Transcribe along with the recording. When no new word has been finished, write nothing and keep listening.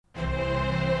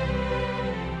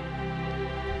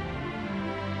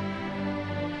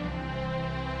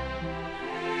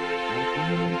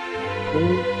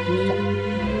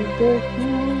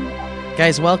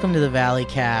Guys, welcome to the Valley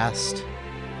Cast.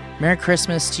 Merry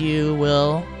Christmas to you,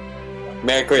 Will.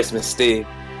 Merry Christmas, Steve.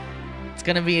 It's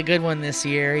going to be a good one this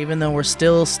year, even though we're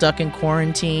still stuck in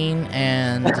quarantine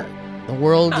and the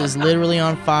world is literally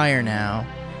on fire now.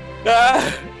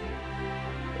 I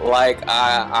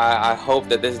hope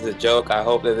that this is a joke. I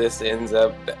hope that this ends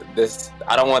up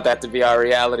I don't want that to be our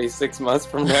reality 6 months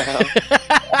from now.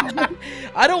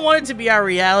 I don't want it to be our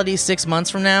reality 6 months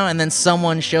from now, and then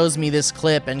someone shows me this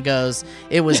clip and goes,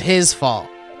 it was his fault.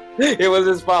 It was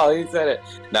his fault. He said it.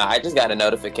 No, I just got a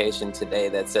notification today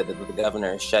that said that the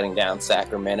governor is shutting down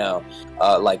Sacramento,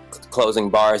 closing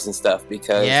bars and stuff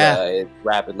because it's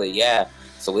rapidly. Yeah.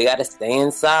 So we got to stay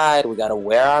inside. We got to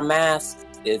wear our masks.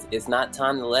 It's not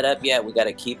time to let up yet. We got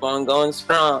to keep on going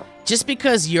strong. Just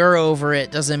because you're over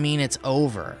it doesn't mean it's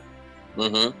over.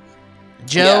 Mm-hmm.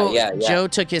 Joe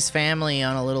took his family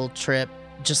on a little trip,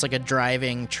 just like a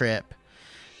driving trip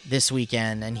this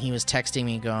weekend, and he was texting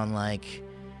me going like,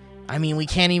 I mean, we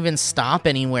can't even stop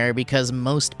anywhere because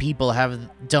most people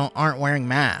aren't wearing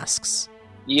masks.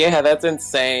 Yeah, that's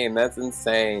insane.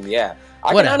 Yeah.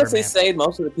 I can honestly say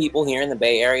most of the people here in the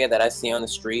Bay Area that I see on the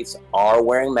streets are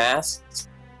wearing masks,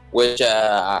 which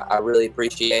I really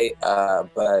appreciate.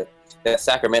 But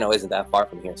Sacramento isn't that far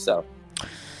from here, so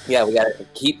yeah, we gotta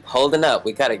keep holding up.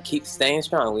 We gotta keep staying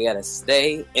strong. We gotta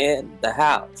stay in the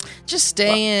house. Just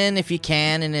stay in if you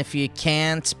can, and if you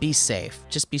can't, be safe.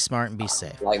 Just be smart and be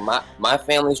safe. Like my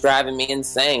family's driving me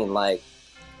insane. Like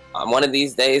one of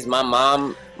these days, my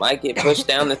mom might get pushed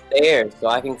down the stairs so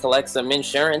I can collect some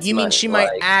insurance. You mean money. She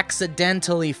might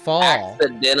accidentally fall?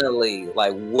 Accidentally,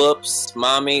 like whoops,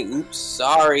 mommy, oops,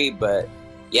 sorry, but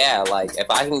yeah, like if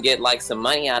I can get like some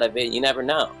money out of it, you never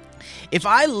know. If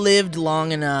I lived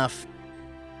long enough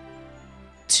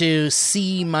to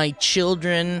see my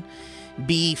children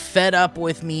be fed up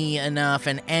with me enough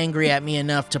and angry at me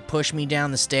enough to push me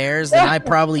down the stairs, then I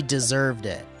probably deserved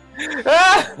it.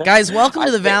 Guys, welcome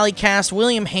to the Valley Cast.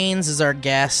 William Haynes is our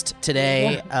guest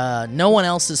today. No one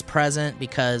else is present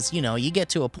because, you know, you get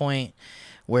to a point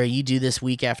where you do this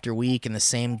week after week in the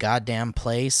same goddamn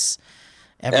place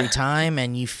every time,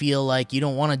 and you feel like you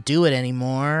don't want to do it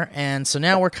anymore, and so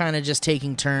now we're kind of just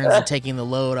taking turns and taking the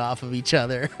load off of each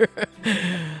other.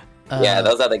 Yeah,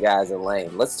 those other guys are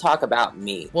lame. Let's talk about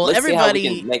me. Well, Let's everybody see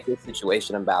how we can make this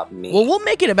situation about me. Well, we'll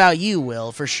make it about you,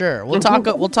 Will, for sure. We'll talk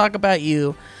about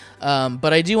you,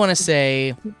 but I do want to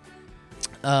say,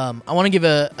 I want to give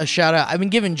a shout out. I've been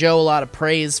giving Joe a lot of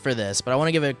praise for this, but I want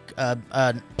to give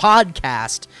a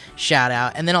podcast shout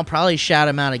out, and then I'll probably shout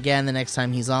him out again the next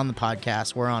time he's on the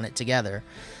podcast. We're on it together.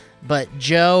 But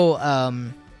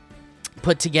Joe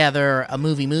put together a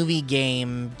movie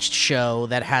game show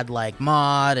that had like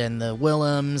Maude and the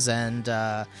Willems and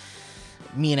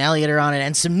me and Elliot are on it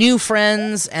and some new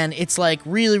friends, and it's like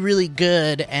really, really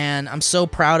good, and I'm so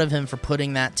proud of him for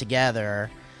putting that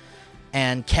together.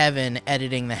 And Kevin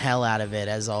editing the hell out of it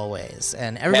as always,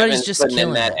 and everybody's Kevin's just putting killing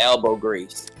in that elbow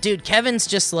grease. Dude, Kevin's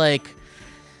just like,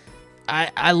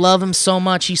 I love him so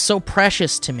much. He's so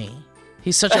precious to me.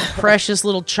 He's such a precious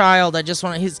little child. I just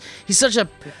want to. He's such a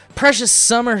precious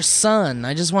summer son.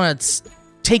 I just want to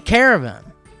take care of him.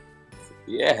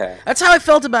 Yeah, that's how I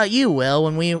felt about you, Will,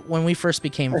 when we first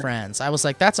became friends. I was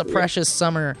like, that's a precious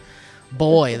summer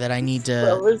boy that I need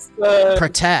to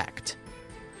protect.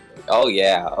 Oh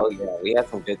yeah. We had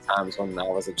some good times when I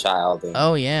was a child.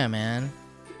 Oh yeah, man.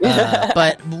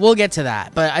 But we'll get to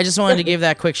that. But I just wanted to give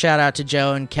that quick shout out to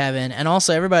Joe and Kevin, and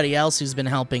also everybody else who's been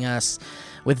helping us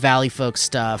with Valley Folk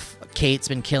stuff. Kate's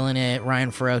been killing it. Ryan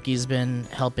Faroki's been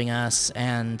helping us,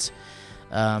 and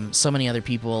so many other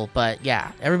people. But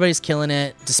yeah, everybody's killing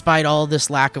it. Despite all this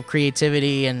lack of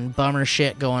creativity and bummer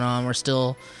shit going on, we're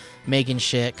still making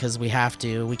shit because we have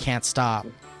to. We can't stop.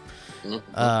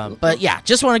 But yeah,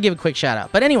 just want to give a quick shout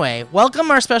out. But anyway, welcome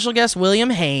our special guest,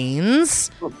 William Haynes,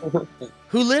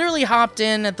 who literally hopped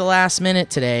in at the last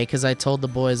minute today because I told the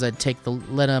boys I'd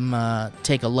let him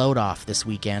take a load off this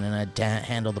weekend, and I'd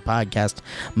handle the podcast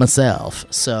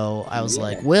myself. So I was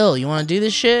like, Will, you want to do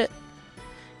this shit?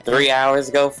 3 hours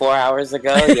ago, 4 hours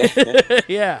ago. Yeah.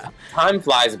 Yeah. Time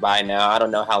flies by now. I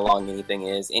don't know how long anything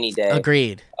is. Any day.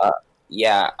 Agreed.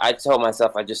 Yeah, I told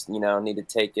myself I just, need to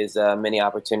take as many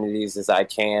opportunities as I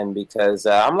can because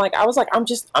I'm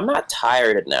not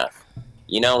tired enough,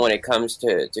 when it comes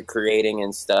to creating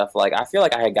and stuff. Like, I feel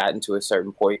like I had gotten to a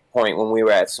certain point when we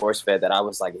were at SourceFed that I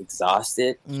was, like,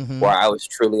 exhausted, where I was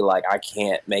truly, like, I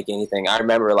can't make anything. I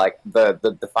remember, like,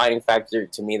 the defining factor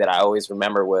to me that I always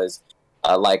remember was,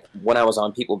 like, when I was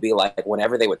on People Be Like,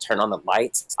 whenever they would turn on the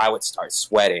lights, I would start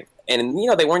sweating. And,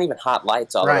 they weren't even hot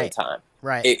lights all the time.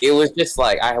 Right. It was just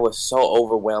like I was so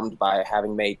overwhelmed by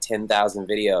having made 10,000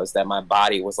 videos that my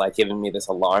body was like giving me this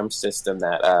alarm system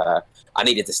that I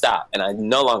needed to stop, and I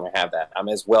no longer have that. I'm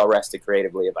as well rested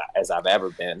creatively as I've ever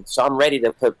been, so I'm ready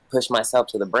to push myself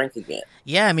to the brink again.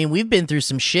 Yeah, I mean, we've been through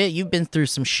some shit. You've been through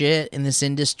some shit in this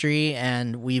industry,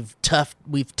 and we've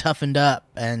toughened up,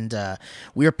 and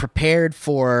we're prepared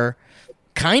for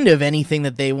kind of anything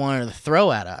that they wanted to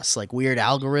throw at us, like weird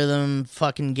algorithm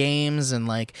fucking games and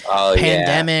like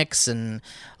pandemics and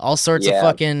all sorts of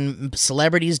fucking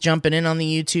celebrities jumping in on the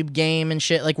YouTube game and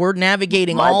shit. Like, we're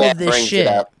navigating all of this shit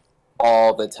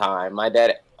all the time. My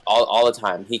dad all the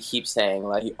time, he keeps saying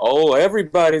like, oh,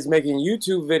 everybody's making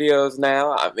YouTube videos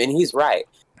now. I mean, he's right.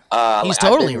 He's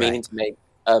totally I've been meaning to make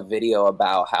a video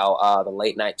about how the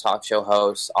late night talk show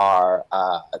hosts are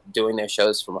doing their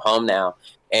shows from home now.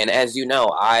 And as you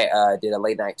know, I did a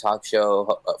late night talk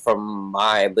show from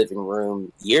my living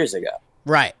room years ago.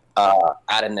 Right.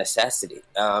 Out of necessity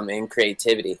and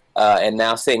creativity. And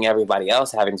now seeing everybody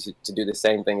else having to do the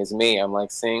same thing as me, I'm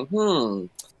like saying,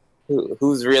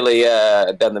 who's really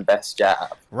done the best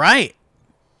job? Right.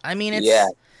 I mean,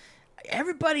 it's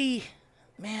everybody's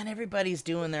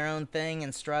doing their own thing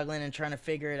and struggling and trying to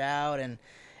figure it out, and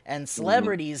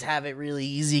celebrities have it really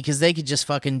easy because they could just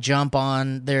fucking jump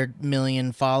on their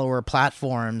million follower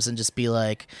platforms and just be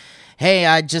like, hey,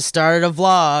 I just started a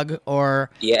vlog, or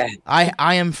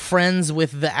I am friends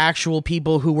with the actual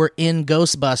people who were in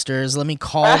Ghostbusters. Let me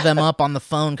call them up on the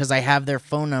phone because I have their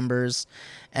phone numbers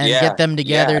and get them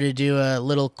together to do a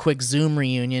little quick Zoom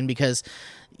reunion because,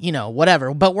 you know,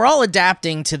 whatever. But we're all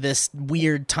adapting to this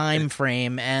weird time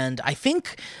frame, and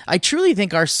I truly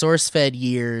think our SourceFed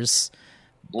years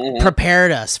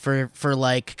prepared us for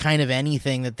like kind of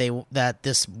anything that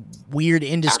this weird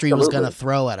industry was going to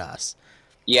throw at us.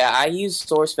 Yeah, I used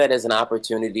SourceFed as an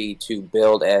opportunity to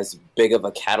build as big of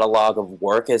a catalog of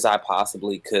work as I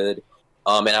possibly could.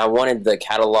 And I wanted the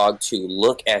catalog to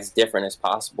look as different as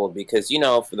possible because, you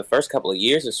know, for the first couple of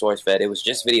years of SourceFed, it was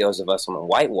just videos of us on a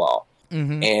white wall.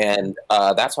 Mm-hmm. And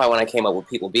that's why when I came up with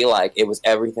People Be Like, it was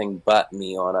everything but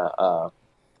me on a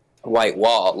white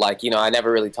wall. Like, you know, I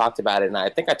never really talked about it, and I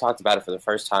think I talked about it for the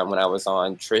first time when I was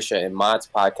on Trisha and Mod's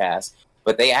podcast,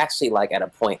 but they actually, like, at a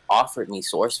point offered me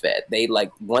SourceFed. They,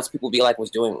 like, once People Be Like was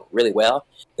doing really well,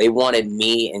 they wanted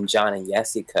me and John and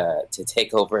Jessica to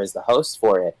take over as the host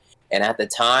for it. And at the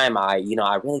time, I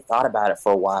really thought about it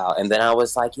for a while. And then I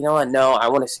was like, you know what? No, I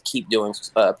want to keep doing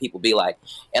People Be Like.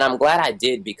 And I'm glad I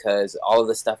did because all of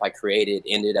the stuff I created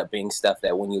ended up being stuff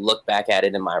that when you look back at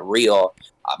it in my reel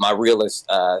is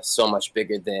so much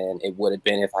bigger than it would have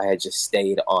been if I had just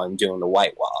stayed on doing the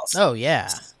white walls. Oh, yeah.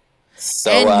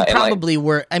 So, and you probably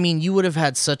were. I mean, you would have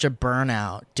had such a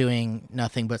burnout doing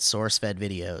nothing but SourceFed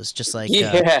videos, just like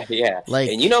Like,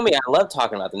 and you know me, I love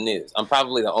talking about the news. I'm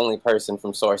probably the only person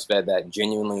from SourceFed that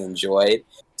genuinely enjoyed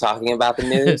talking about the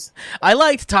news. I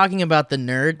liked talking about the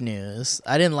nerd news.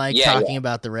 I didn't like talking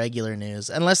about the regular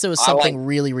news, unless it was something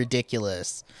really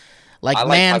ridiculous, like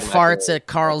man farts at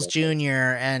Carl's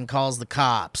Jr. and calls the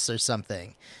cops or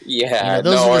something. Yeah, you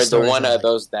know, or the one of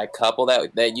that couple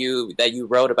that you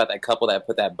wrote about, that couple that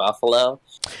put that buffalo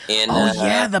in.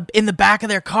 In the back of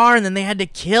their car, and then they had to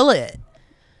kill it.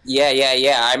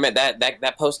 Yeah. I mean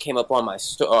that post came up on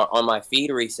my feed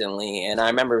recently, and I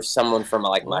remember someone from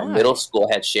like my middle school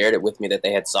had shared it with me that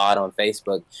they had saw it on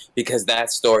Facebook because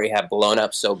that story had blown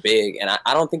up so big, and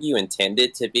I don't think you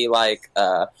intended to be like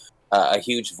a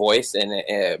huge voice,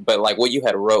 but like what you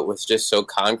had wrote was just so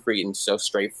concrete and so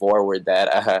straightforward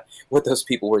that what those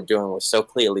people were doing was so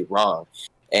clearly wrong.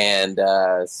 And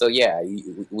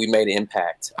we made an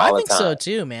impact all the time. I think so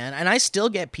too, man. And I still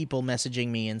get people messaging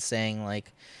me and saying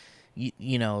like,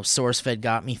 you know, SourceFed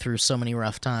got me through so many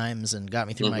rough times and got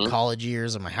me through my college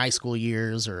years or my high school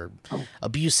years or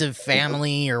abusive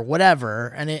family or whatever.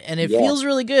 And it feels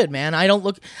really good, man. I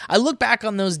look back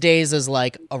on those days as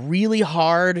like a really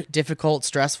hard, difficult,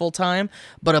 stressful time,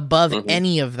 but above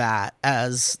any of that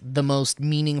as the most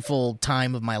meaningful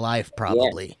time of my life,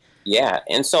 probably. Yeah.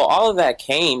 And so all of that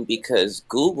came because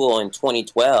Google in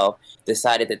 2012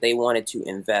 decided that they wanted to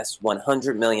invest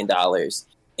 $100 million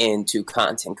into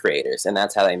content creators, and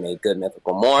that's how they made Good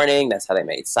Mythical Morning, that's how they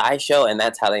made SciShow, and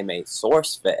that's how they made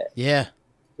SourceFed. Yeah.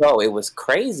 So it was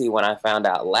crazy when I found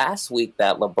out last week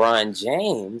that LeBron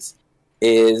James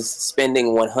is spending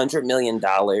 $100 million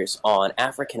on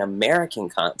African-American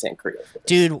content creators.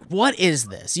 Dude, what is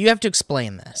this? You have to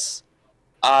explain this.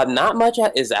 Not much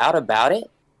is out about it,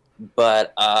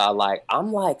 but I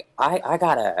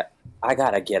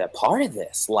gotta get a part of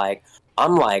this. Like,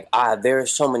 I'm like, there are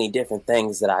so many different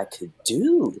things that I could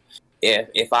do.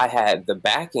 if I had the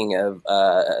backing of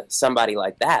somebody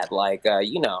like that, like I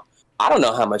don't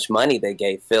know how much money they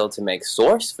gave Phil to make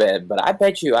SourceFed, but I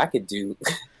bet you I could do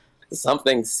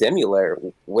something similar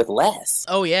with less.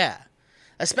 Oh yeah.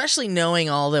 Especially knowing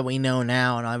all that we know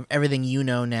now and everything you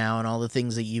know now and all the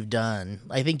things that you've done.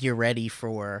 I think you're ready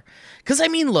for... Because, I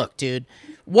mean, look, dude,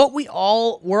 we're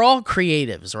all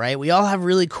creatives, right? We all have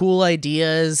really cool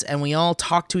ideas, and we all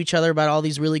talk to each other about all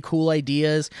these really cool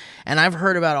ideas. And I've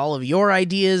heard about all of your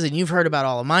ideas, and you've heard about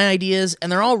all of my ideas,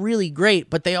 and they're all really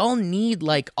great, but they all need,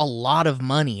 like, a lot of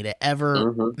money to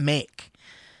ever make.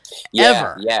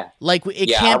 Ever. Like, it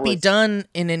can't be done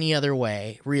in any other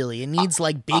way, really. It needs,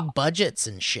 like, big budgets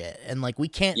and shit. And, like, we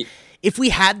can't... If we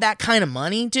had that kind of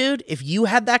money, dude, if you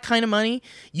had that kind of money,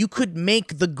 you could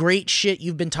make the great shit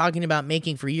you've been talking about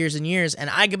making for years and years, and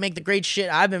I could make the great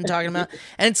shit I've been talking about.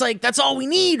 And it's like, that's all we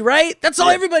need, right? That's all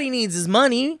everybody needs is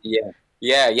money.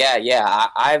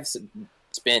 I've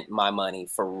spent my money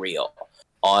for real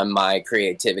on my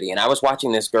creativity. And I was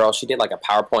watching this girl, she did like a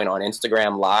PowerPoint on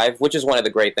Instagram Live, which is one of the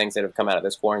great things that have come out of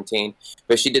this quarantine.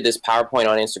 But she did this PowerPoint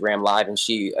on Instagram Live, and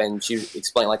she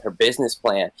explained like her business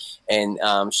plan. And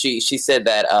she said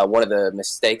that one of the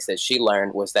mistakes that she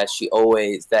learned was that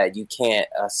that you can't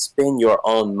spend your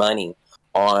own money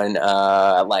on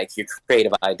like your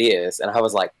creative ideas. And I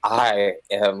was like, I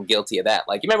am guilty of that.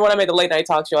 Like, you remember when I made the late night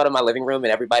talk show out of my living room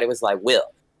and everybody was like, Will,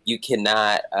 you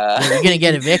cannot you're gonna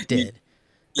get evicted.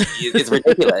 It's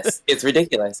ridiculous. It's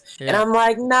ridiculous. Yeah. And I'm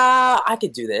like, nah, I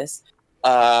could do this.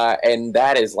 And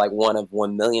that is like one of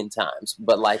 1 million times.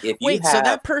 But like, if so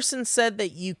that person said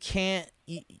that you can't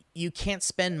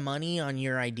spend money on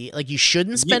your idea. Like, you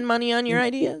shouldn't spend money on your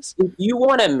ideas. If you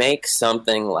want to make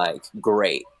something like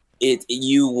great,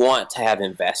 you want to have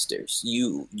investors.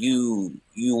 You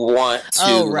want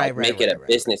to make it a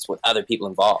business with other people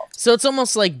involved. So it's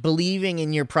almost like believing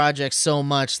in your project so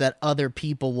much that other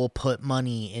people will put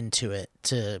money into it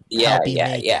to help you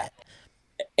make it.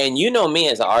 And you know me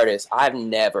as an artist, I've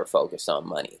never focused on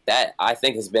money. That, I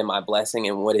think, has been my blessing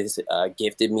and what has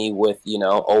gifted me with,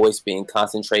 always being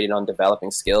concentrated on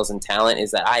developing skills and talent,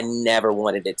 is that I never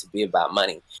wanted it to be about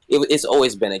money. It's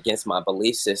always been against my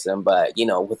belief system, but,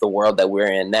 with the world that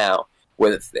we're in now,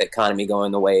 with the economy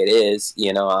going the way it is,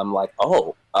 I'm like,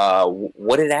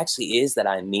 what it actually is that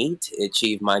I need to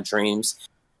achieve my dreams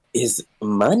is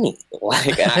money.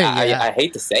 Like, I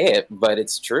hate to say it, but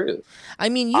it's true. I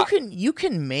mean, you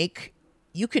can make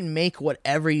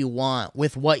whatever you want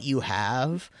with what you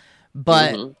have,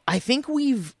 but I think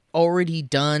we've already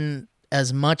done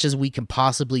as much as we can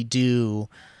possibly do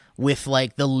with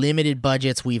like the limited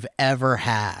budgets we've ever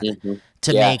had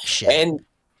to make shit. And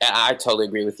I totally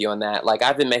agree with you on that. Like,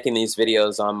 I've been making these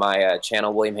videos on my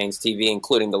channel, William Haynes TV,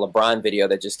 including the LeBron video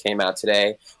that just came out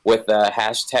today with the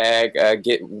hashtag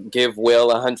give Will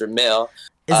 100 mil.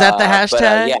 Is that the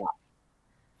hashtag?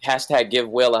 Hashtag give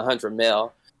Will 100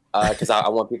 mil, because I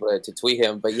want people to tweet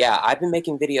him. But yeah, I've been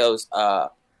making videos,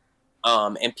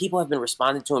 and people have been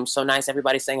responding to him so nice.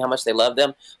 Everybody's saying how much they love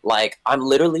them. Like, I'm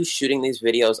literally shooting these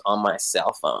videos on my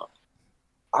cell phone.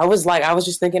 I was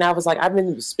just thinking, I've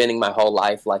been spending my whole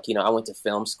life, like, I went to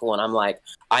film school and I'm like,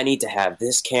 I need to have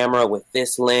this camera with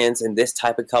this lens and this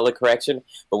type of color correction.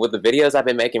 But with the videos I've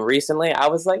been making recently, I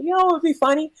was like, it would be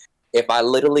funny if I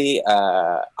literally,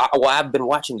 I've been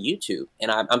watching YouTube and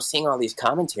I'm seeing all these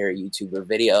commentary YouTuber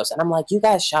videos and I'm like, you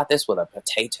guys shot this with a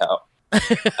potato.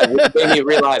 It made me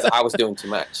realize I was doing too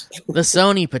much. The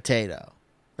Sony potato.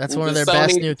 That's one of their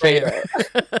best new cameras.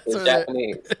 It's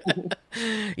Japanese.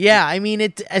 Yeah, I mean,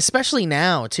 it, especially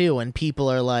now too, when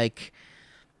people are like,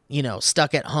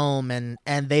 stuck at home and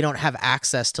they don't have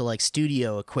access to like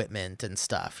studio equipment and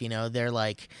stuff. They're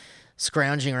like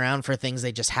scrounging around for things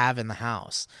they just have in the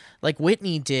house. Like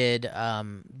Whitney did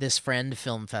this Friend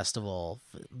Film Festival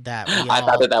that I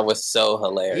thought that was so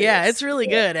hilarious. Yeah, it's really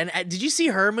good. And did you see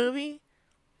her movie?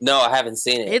 No, I haven't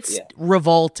seen it. It's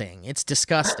revolting. It's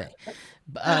disgusting.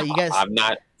 You guys, I'm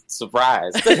not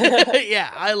surprised. Yeah,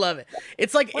 I love it.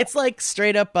 It's like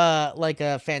straight up like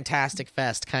a Fantastic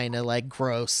Fest kind of like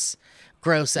gross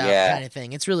out kind of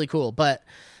thing. It's really cool. But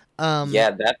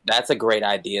that's a great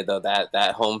idea though.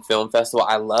 That home film festival.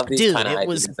 I love these kind of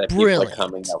ideas that people are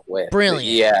coming up with. Brilliant.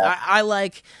 Yeah, I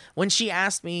like when she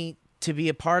asked me to be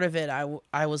a part of it.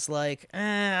 I was like,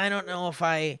 I don't know if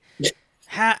I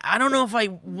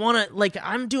want to, like,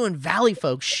 I'm doing Valley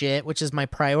Folk shit, which is my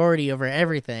priority over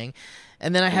everything.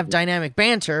 And then I have Dynamic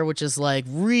Banter, which is, like,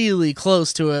 really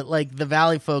close to it, like, the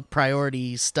Valley Folk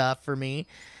priority stuff for me.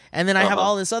 And then I have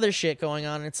all this other shit going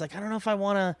on, and it's like, I don't know if I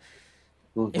want to,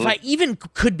 if I even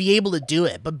could be able to do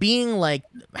it. But being, like,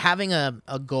 having a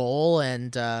goal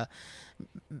and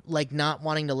like not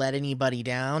wanting to let anybody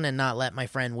down and not let my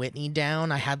friend Whitney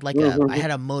down. I had like I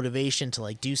had a motivation to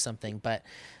like do something, but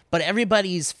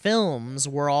everybody's films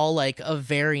were all like of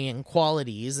varying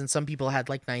qualities, and some people had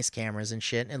like nice cameras and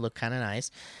shit and it looked kind of nice,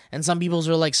 and some people's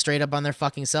were like straight up on their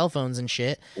fucking cell phones and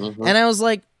shit. And I was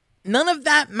like, none of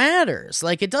that matters.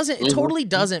 Like it totally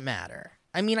doesn't matter.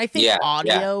 I mean, I think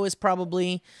audio is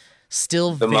probably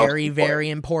still very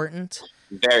important.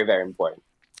 Very, very important.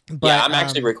 But I'm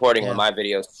actually recording on my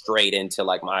videos straight into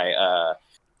like my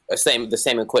the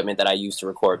same equipment that I use to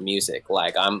record music.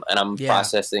 Like I'm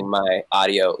processing my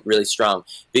audio really strong,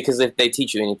 because if they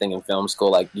teach you anything in film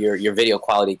school, like your video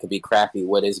quality could be crappy.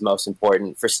 What is most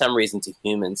important for some reason to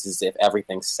humans is if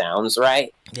everything sounds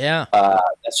right. Yeah.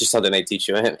 That's just something they teach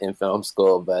you in film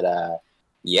school. But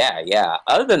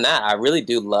other than that, I really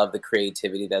do love the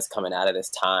creativity that's coming out of this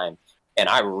time. And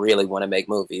I really want to make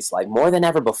movies, like more than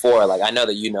ever before. Like I know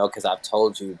that you know because I've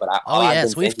told you, but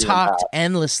we've talked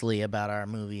endlessly about our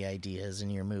movie ideas and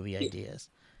your movie ideas,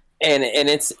 and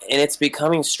it's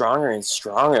becoming stronger and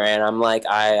stronger. And I'm like,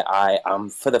 I'm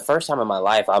for the first time in my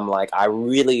life, I'm like, I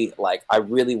really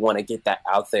want to get that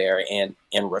out there and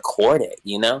record it,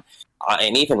 you know.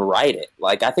 And even write it.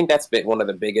 Like I think that's been one of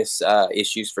the biggest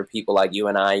issues for people like you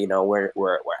and I. You know, we're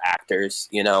actors.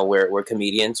 You know, we're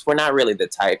comedians. We're not really the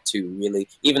type to really,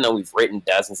 even though we've written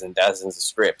dozens and dozens of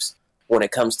scripts. When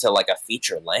it comes to like a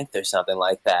feature length or something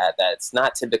like that, that's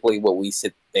not typically what we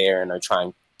sit there and are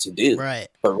trying to do. Right.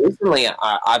 But recently,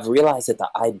 I've realized that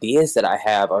the ideas that I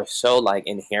have are so like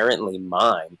inherently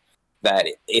mine that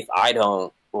if I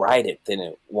don't write it, then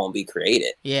it won't be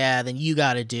created. Yeah, then you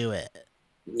got to do it.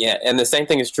 Yeah, and the same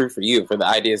thing is true for you, for the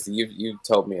ideas that you've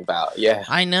told me about. Yeah,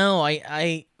 I know.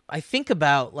 I think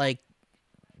about like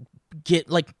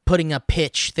putting a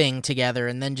pitch thing together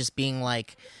and then just being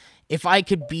like, if I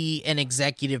could be an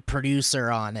executive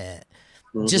producer on it,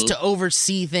 just to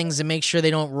oversee things and make sure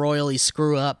they don't royally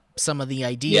screw up some of the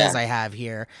ideas I have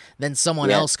here, then someone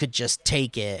else could just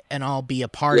take it and I'll be a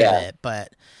part of it.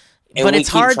 But it's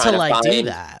hard to like do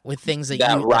that with things that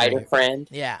you writer friend.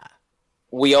 Yeah.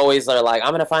 We always are like,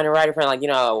 I'm gonna find a writer friend. Like, you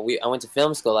know, I went to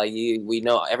film school. Like, we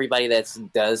know everybody that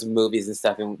does movies and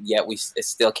stuff, and yet we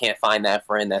still can't find that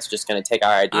friend that's just gonna take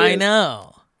our ideas. I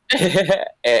know.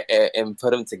 and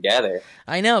put them together.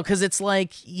 I know, because it's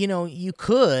like, you know, you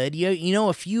know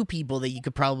a few people that you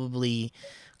could probably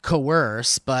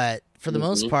coerce, but for the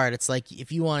most part, it's like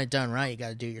if you want it done right, you got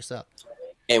to do it yourself.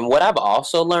 And what I've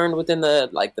also learned within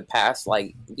the past,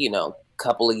 like, you know,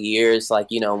 couple of years, like,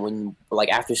 you know, when like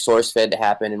after SourceFed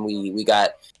happened and we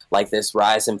got like this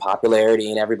rise in popularity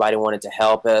and everybody wanted to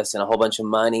help us and a whole bunch of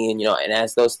money, and you know, and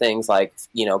as those things like,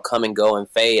 you know, come and go and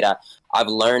fade, I've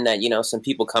learned that, you know, some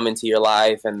people come into your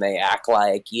life and they act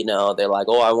like, you know, they're like,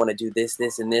 oh, I want to do this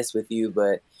and this with you,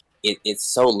 but it's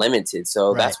so limited.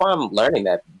 So that's why I'm learning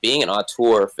that being an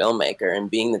auteur filmmaker and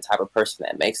being the type of person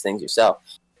that makes things yourself,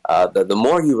 the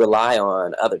more you rely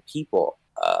on other people,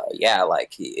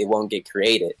 like it won't get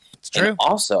created. It's true. And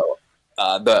also,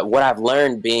 what I've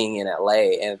learned being in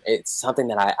LA, and it's something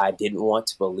that I didn't want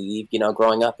to believe, you know,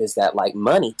 growing up, is that like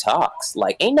money talks.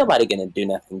 Like, ain't nobody gonna do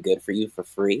nothing good for you for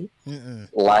free.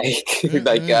 Like,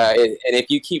 and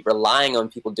if you keep relying on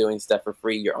people doing stuff for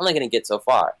free, you're only gonna get so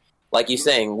far. Like you're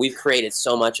saying, we've created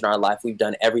so much in our life. We've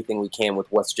done everything we can with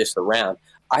what's just around.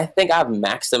 I think I've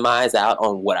maximized out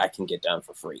on what I can get done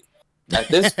for free. At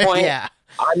this point,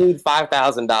 I need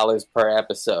 $5,000 per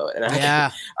episode, and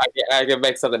I can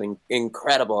make something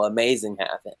incredible, amazing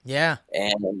happen. Yeah,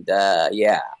 and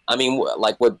I mean,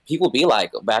 like what people be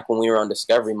like back when we were on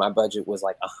Discovery, my budget was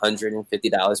like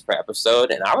 $150 per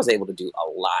episode, and I was able to do a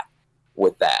lot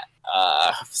with that.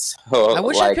 So I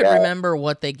wish I could remember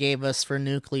what they gave us for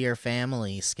Nuclear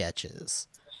Family sketches.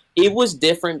 It was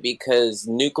different because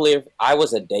I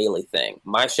was a daily thing.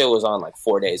 My show was on like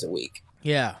 4 days a week.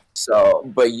 Yeah. So,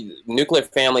 but Nuclear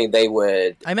Family, they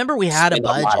would. I remember we had a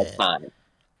budget. A lot of time.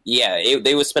 Yeah,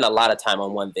 they would spend a lot of time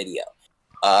on one video.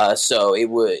 So it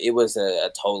was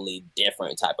a totally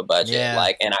different type of budget. Yeah.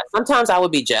 Like, and sometimes I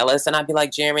would be jealous, and I'd be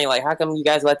like, Jeremy, like, how come you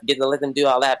guys let them do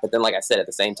all that? But then, like I said, at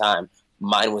the same time,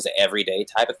 mine was an everyday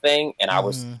type of thing, and I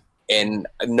was. And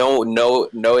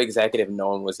no executive, no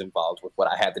one was involved with what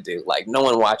I had to do. Like, no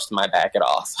one watched my back at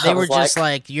all. So they were just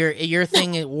like, your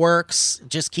thing, it works.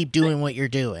 Just keep doing what you're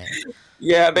doing.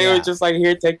 Yeah, they were just like,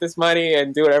 here, take this money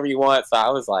and do whatever you want. So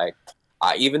I was like,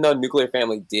 even though Nuclear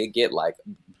Family did get like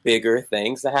bigger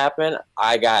things to happen,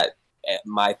 I got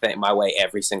my way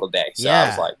every single day. So I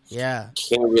was like,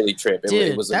 can't really trip.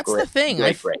 It was a great, the thing.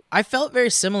 Great. I felt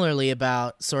very similarly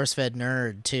about SourceFed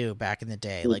Nerd too back in the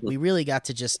day. Like, we really got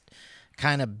to just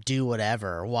kind of do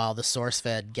whatever while the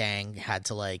SourceFed gang had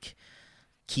to like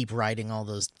keep writing all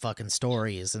those fucking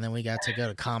stories. And then we got to go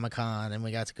to Comic-Con and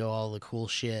we got to go all the cool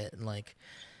shit. And like,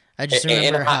 I just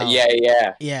remember how.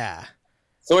 Yeah.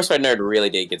 SourceFed Nerd really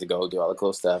did get to go do all the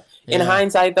cool stuff. Yeah. In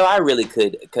hindsight, though, I really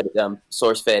could have done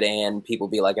SourceFed and People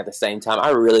Be Like at the same time. I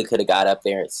really could have got up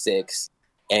there at 6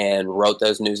 and wrote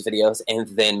those news videos and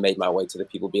then made my way to the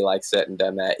People Be Like set and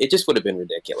done that. It just would have been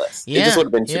ridiculous. Yeah, it just would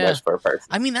have been too much for a person.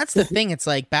 I mean, that's the thing. It's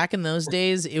like back in those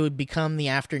days, it would become the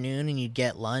afternoon and you'd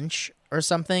get lunch or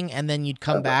something, and then you'd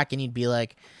come back and you'd be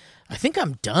like, I think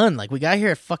I'm done. Like, we got here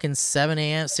at fucking 7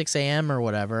 a.m., 6 a.m. or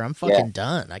whatever. I'm fucking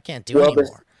done. I can't do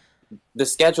anymore. The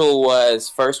schedule was,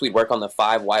 first we'd work on the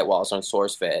 5 white walls on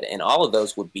SourceFed, and all of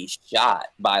those would be shot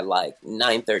by like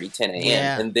 9:30, 10 a.m.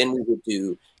 Yeah. And then we would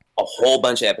do a whole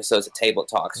bunch of episodes of Table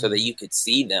Talk so that you could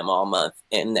see them all month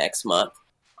and next month.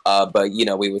 But, you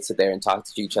know, we would sit there and talk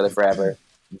to each other forever.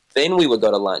 Then we would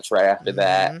go to lunch right after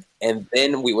that, and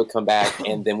then we would come back,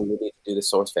 and then we would need to do the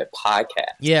SourceFed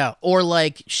podcast. Yeah, or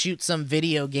like shoot some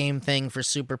video game thing for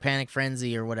Super Panic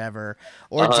Frenzy or whatever,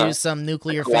 or do some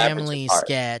nuclear family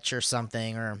sketch or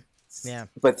something, or yeah.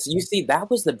 But you see, that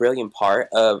was the brilliant part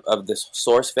of this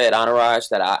SourceFed entourage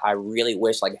that I really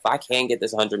wish, like, if I can get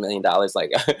this $100 million,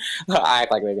 like, I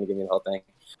act like they're going to give me the whole thing.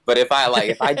 But if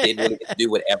I did really get to do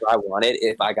whatever I wanted,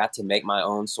 if I got to make my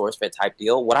own SourceFed type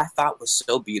deal, what I thought was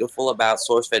so beautiful about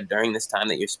SourceFed during this time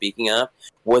that you're speaking of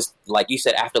was, like you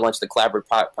said, after lunch, the collaborative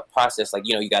process. Like,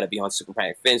 you know, you got to be on Super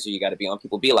Panic Frenzy, you got to be on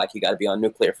People Be Like, you got to be on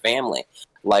Nuclear Family.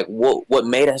 Like, what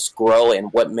made us grow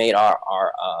and what made our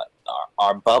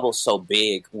bubble so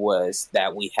big was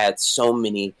that we had so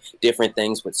many different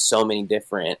things with so many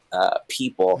different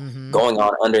people going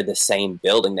on under the same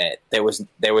building that there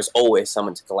was always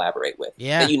someone to collaborate with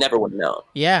that you never would have known.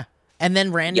 Yeah. And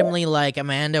then randomly, like,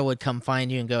 Amanda would come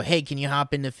find you and go, hey, can you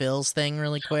hop into Phil's thing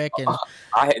really quick? And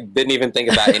I didn't even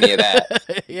think about any of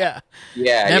that. Yeah.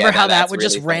 Remember how that would really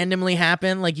just funny. randomly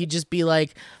happen? Like, you'd just be,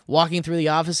 like, walking through the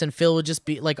office and Phil would just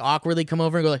be, like, awkwardly come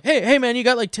over and go, like, hey, man, you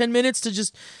got, like, 10 minutes to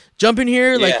just jump in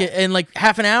here? Like, in, like,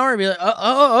 half an hour? And be like,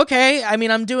 oh, okay. I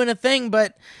mean, I'm doing a thing,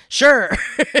 but sure.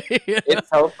 It's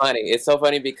so funny. It's so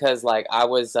funny because, like, I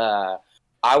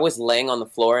was laying on the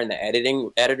floor in the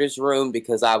editor's room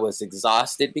because I was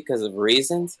exhausted because of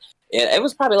reasons. And it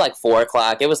was probably like 4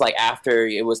 o'clock. It was like after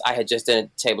I had just done a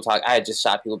Table Talk. I had just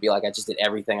shot People Be Like, I just did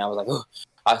everything. I was like, oh.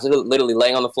 I was literally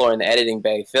laying on the floor in the editing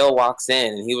bay. Phil walks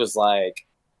in and he's like,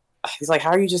 how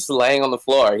are you just laying on the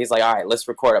floor? He's like, all right, let's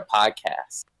record a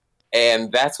podcast.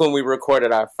 And that's when we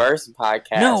recorded our first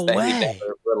podcast he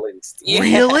never released. Yeah.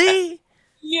 Really?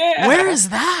 Yeah. Where is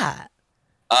that?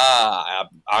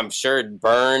 I'm sure it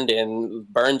burned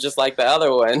just like the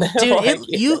other one. Dude,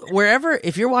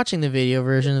 if you're watching the video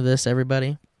version of this,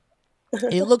 everybody,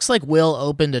 it looks like Will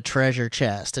opened a treasure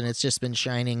chest and it's just been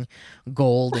shining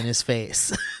gold in his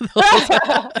face.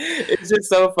 It's just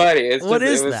so funny. It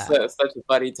was such a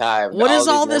funny time. What is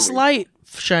all this light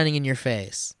shining in your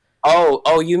face?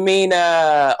 Oh, you mean,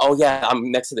 yeah,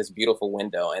 I'm next to this beautiful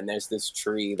window, and there's this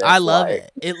tree that's I love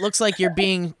it. It looks like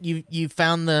you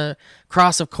found the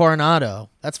Cross of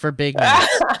Coronado. That's for big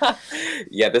nights.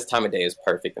 Yeah, this time of day is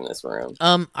perfect in this room.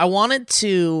 I wanted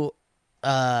to,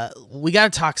 we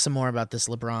got to talk some more about this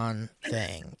LeBron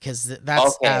thing, because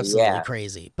that's absolutely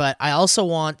crazy. But I also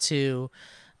want to,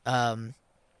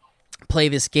 play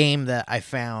this game that I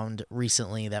found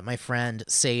recently that my friend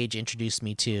Sage introduced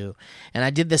me to, and I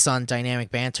did this on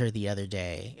Dynamic Banter the other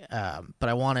day, but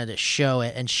I wanted to show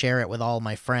it and share it with all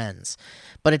my friends.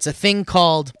 But it's a thing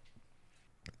called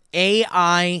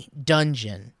AI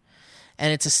Dungeon,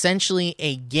 and it's essentially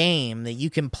a game that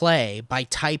you can play by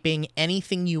typing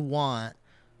anything you want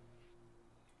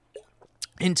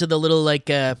into the little, like,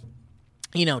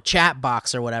 chat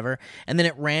box or whatever, and then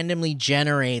it randomly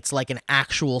generates like an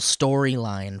actual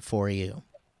storyline for you.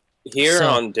 Here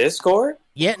on Discord?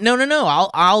 Yeah, no.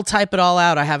 I'll type it all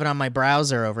out. I have it on my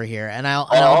browser over here, and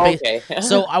okay.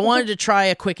 So I wanted to try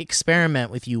a quick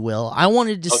experiment with you, Will. I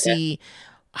wanted to see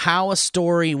how a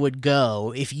story would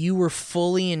go if you were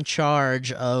fully in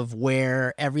charge of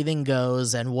where everything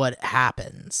goes and what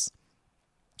happens.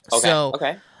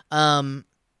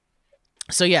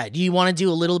 So yeah, do you want to do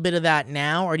a little bit of that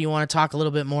now, or do you want to talk a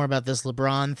little bit more about this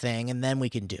LeBron thing, and then we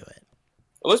can do it?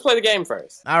 Well, let's play the game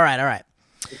first. All right.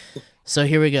 So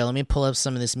here we go. Let me pull up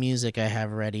some of this music I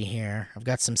have ready here. I've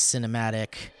got some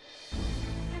cinematic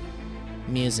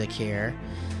music here.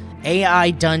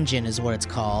 AI Dungeon is what it's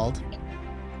called.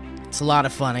 It's a lot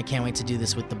of fun. I can't wait to do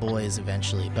this with the boys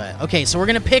eventually. But okay, so we're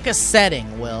going to pick a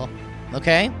setting, Will.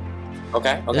 Okay?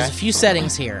 Okay. There's a few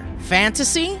settings here.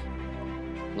 Fantasy?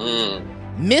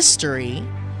 mystery,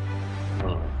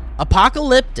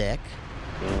 apocalyptic,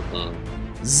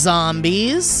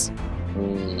 zombies,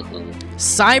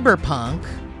 cyberpunk,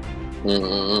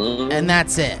 and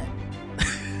that's it.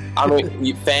 I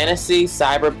mean, fantasy,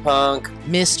 cyberpunk,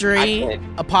 mystery,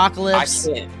 apocalypse.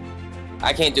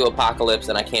 I can't do apocalypse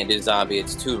and I can't do zombie.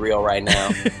 It's too real right now.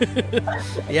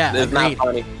 Yeah, it's not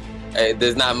funny.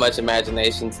 There's not much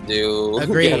imagination to do.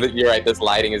 Agreed. Yeah, you're right. This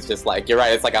lighting is just like, you're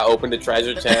right. It's like I opened a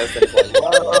treasure chest and it's like,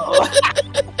 whoa.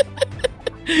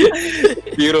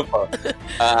 Beautiful.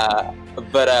 I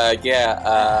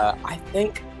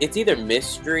think it's either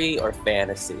mystery or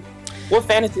fantasy. What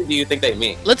fantasy do you think they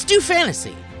mean? Let's do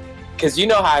fantasy. Because you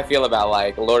know how I feel about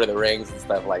like Lord of the Rings and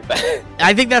stuff like that.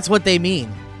 I think that's what they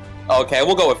mean. Okay,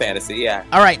 we'll go with fantasy, yeah.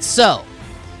 All right, so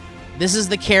this is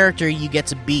the character you get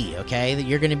to be, okay? That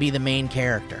you're going to be the main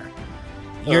character.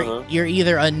 You're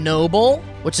either a noble,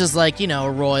 which is like, you know,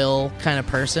 a royal kind of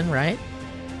person, right?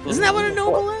 Isn't that what a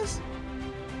noble is?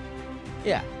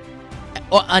 Yeah.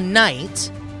 Or a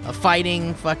knight, a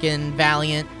fighting fucking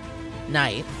valiant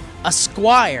knight. A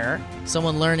squire,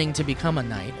 someone learning to become a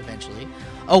knight eventually.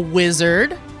 A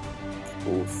wizard.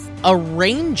 Oof. A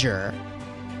ranger.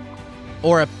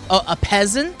 Or a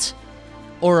peasant,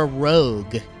 or a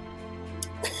rogue.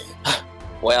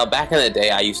 Well, back in the day,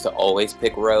 I used to always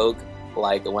pick rogue.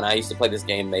 Like, when I used to play this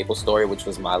game, MapleStory, which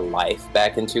was my life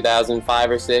back in 2005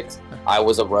 or 6, I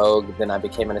was a rogue, then I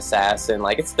became an assassin.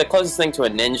 Like, it's the closest thing to a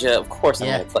ninja. Of course I'm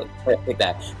going to pick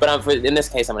that. But in this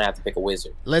case, I'm going to have to pick a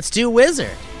wizard. Let's do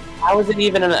wizard. How is it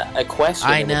even a question?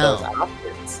 I know. With those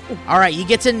options? All right, you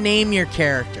get to name your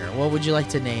character. What would you like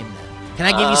to name them? Can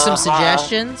I give you some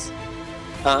suggestions?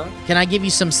 Huh? Can I give you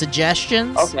some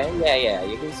suggestions? Okay, yeah.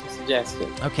 You give me some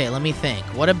suggestions. Okay, let me think.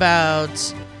 What about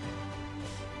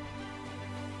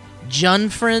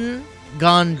Junfrin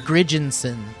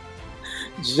Gongrigensen?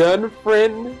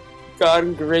 Junfrin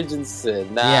Gongrigensen.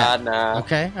 Nah.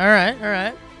 Okay, all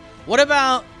right. What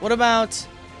about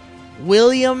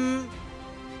William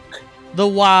the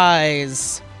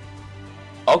Wise?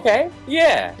 Okay,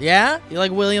 yeah. Yeah? You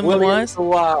like William the Wise?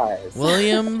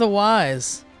 William the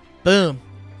Wise. Boom.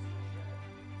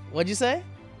 What'd you say?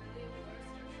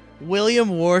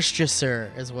 William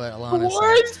Worcester is what Alana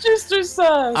said. Worcester.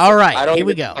 All right, here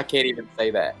we go. I can't even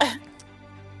say that.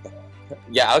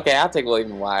 Yeah, okay, I'll take William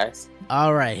the Wise.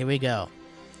 All right, here we go.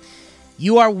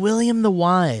 You are William the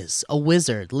Wise, a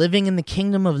wizard living in the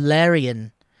kingdom of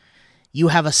Larian. You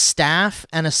have a staff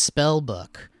and a spell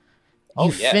book.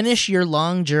 You finish your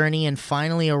long journey and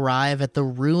finally arrive at the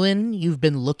ruin you've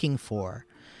been looking for.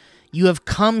 You have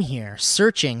come here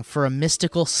searching for a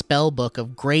mystical spell book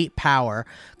of great power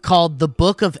called the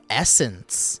Book of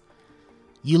Essence.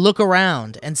 You look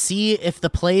around and see if the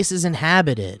place is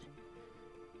inhabited.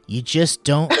 You just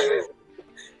don't...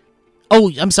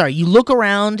 Oh, I'm sorry. You look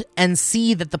around and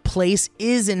see that the place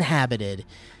is inhabited.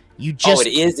 It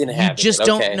is inhabited. You just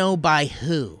don't know by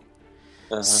who.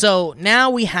 Uh-huh. So now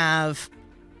we have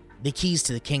the keys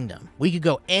to the kingdom. We could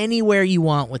go anywhere you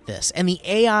want with this. And the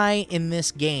AI in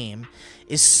this game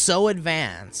is so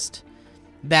advanced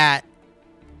that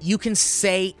you can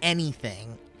say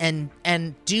anything and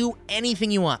do anything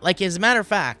you want. Like, as a matter of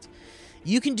fact,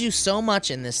 you can do so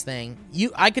much in this thing.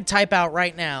 I could type out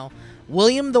right now,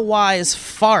 William the Wise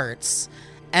farts,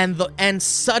 and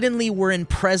suddenly we're in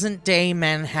present-day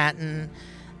Manhattan,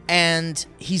 and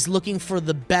he's looking for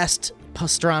the best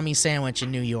pastrami sandwich in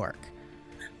New York.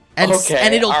 And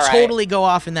it'll totally go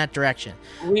off in that direction.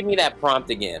 Read me that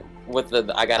prompt again.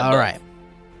 I got all right.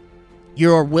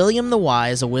 You're William the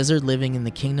Wise, a wizard living in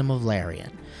the kingdom of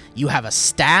Larian. You have a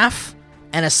staff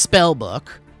and a spell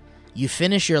book. You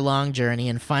finish your long journey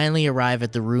and finally arrive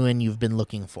at the ruin you've been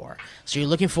looking for. So you're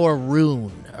looking for a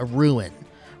ruin,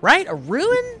 right? A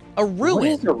ruin? What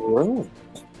is a ruin?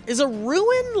 Is a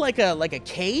ruin like a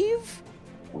cave?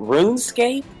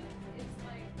 RuneScape?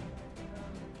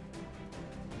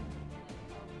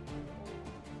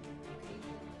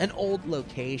 An old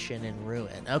location in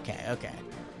ruin. Okay.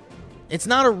 It's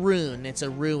not a rune, it's a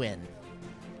ruin.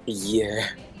 Yeah.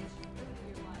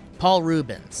 Paul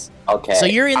Rubens. Okay. So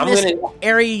you're in this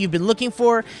area you've been looking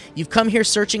for. You've come here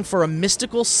searching for a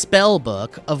mystical spell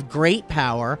book of great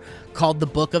power called the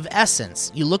Book of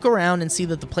Essence. You look around and see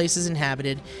that the place is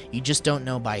inhabited. You just don't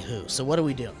know by who. So what do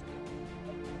we do?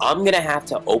 I'm going to have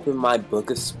to open my Book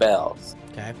of Spells.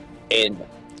 Okay. And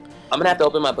I'm going to have to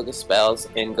open my Book of Spells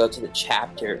and go to the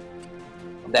chapter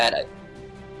that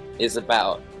is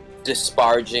about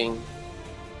disparaging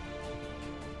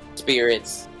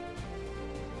spirits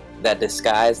that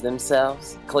disguise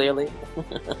themselves, clearly.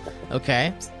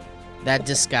 Okay. That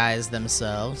disguise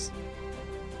themselves.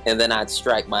 and then I'd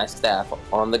strike my staff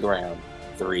on the ground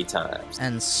 3 times.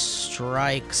 And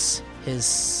strikes his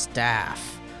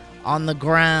staff on the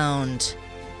ground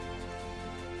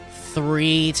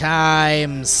 3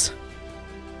 times.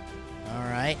 All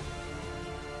right.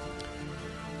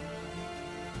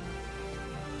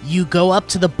 You go up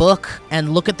to the book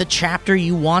and look at the chapter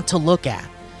you want to look at.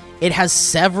 It has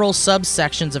several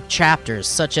subsections of chapters,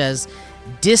 such as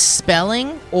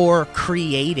dispelling or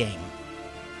creating.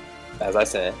 As I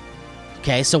said.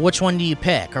 Okay, so which one do you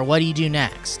pick, or what do you do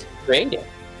next? Creating.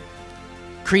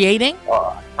 Creating?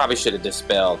 Oh, I probably should have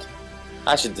dispelled.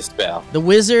 I should dispel. The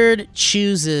wizard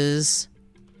chooses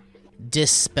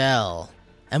dispel.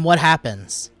 And what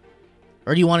happens?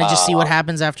 Or do you want to just see what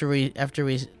happens after we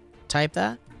type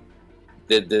that?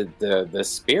 The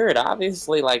spirit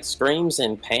obviously like screams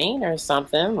in pain or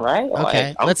something, right? Okay,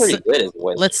 like, I'm pretty good as a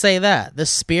wizard. Let's say that the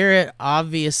spirit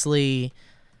obviously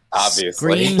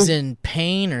screams in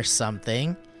pain or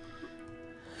something.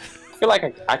 I feel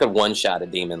like I could one-shot a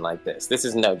demon like this. This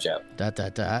is no joke. ...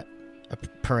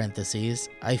 Parentheses.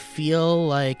 I feel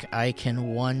like I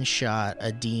can one-shot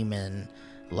a demon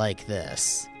like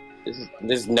this.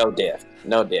 This is no diff.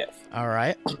 No diff. All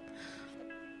right.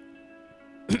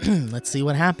 Let's see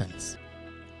what happens.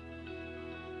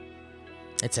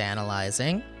 It's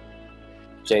analyzing.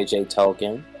 J.J.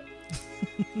 Tolkien.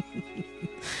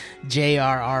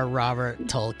 J.R.R. Robert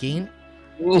Tolkien.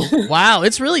 Wow,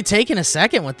 it's really taking a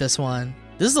second with this one.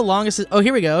 This is the longest. Oh,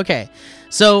 here we go. Okay.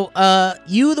 So,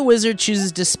 you, the wizard,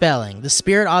 chooses dispelling. The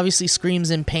spirit obviously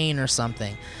screams in pain or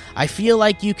something. I feel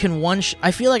like you can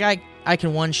I feel like I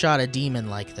can one-shot a demon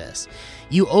like this.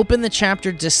 You open the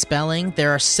chapter dispelling.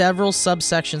 There are several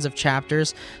subsections of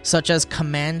chapters, such as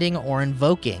commanding or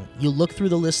invoking. You look through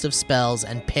the list of spells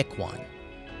and pick one.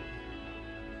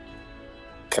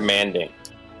 Commanding.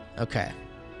 Okay.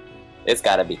 It's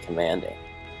got to be commanding.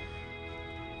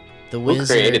 The wizard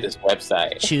Who created this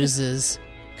website? chooses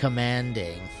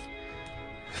commanding.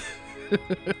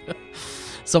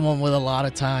 Someone with a lot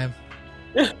of time.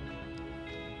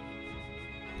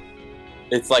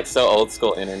 It's like so old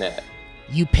school internet.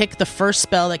 You pick the first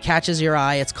spell that catches your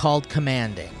eye. It's called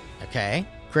commanding. Okay?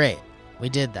 Great. We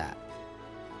did that.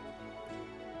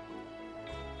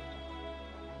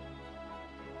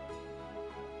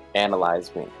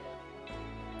 Analyze me.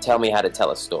 Tell me how to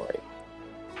tell a story.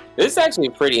 This is actually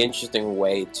a pretty interesting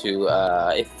way to,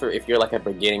 if you're like a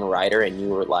beginning writer and you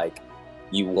were like,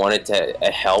 you wanted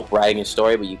to help writing a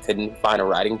story, but you couldn't find a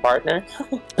writing partner.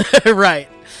 Right.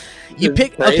 You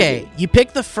pick crazy. You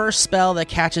pick the first spell that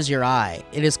catches your eye.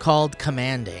 It is called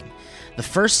commanding. The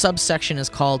first subsection is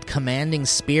called commanding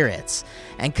spirits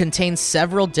and contains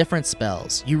several different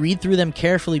spells. You read through them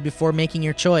carefully before making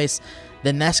your choice.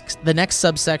 The next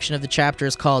subsection of the chapter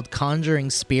is called conjuring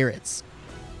spirits.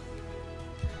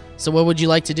 So what would you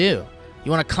like to do?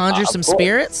 You want to conjure some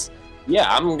spirits?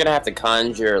 Yeah, I'm gonna have to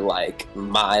conjure like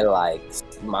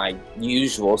my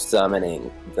usual summoning,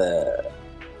 the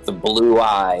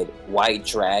blue-eyed white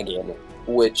dragon,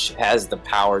 which has the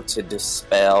power to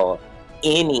dispel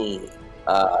any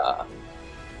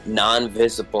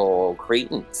non-visible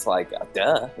cretins. Like,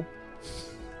 duh.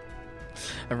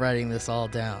 I'm writing this all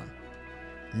down.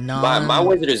 My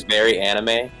wizard is very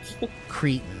anime.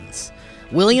 Cretins.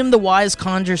 William the Wise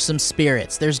conjures some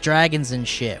spirits. There's dragons and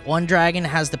shit. One dragon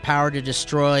has the power to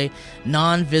destroy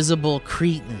non-visible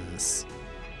cretins.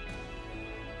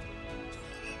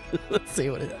 Let's see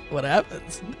what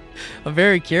happens. I'm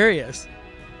very curious.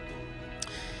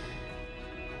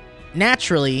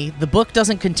 Naturally, the book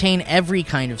doesn't contain every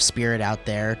kind of spirit out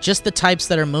there, just the types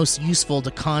that are most useful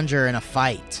to conjure in a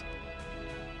fight.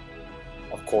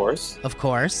 Of course. Of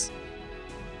course.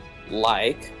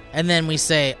 Like. And then we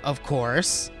say, of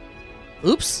course.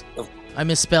 Oops. I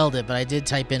misspelled it, but I did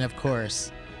type in of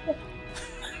course.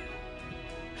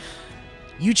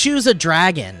 You choose a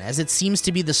dragon, as it seems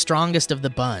to be the strongest of the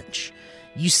bunch.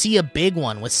 You see a big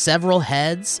one with several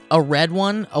heads, a red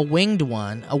one, a winged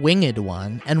one,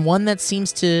 and one that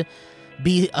seems to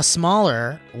be a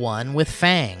smaller one with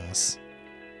fangs.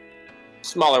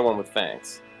 Smaller one with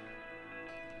fangs.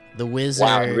 The wizard...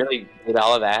 Wow, you really did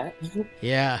all of that?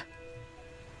 Yeah.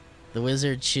 The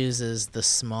wizard chooses the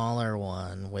smaller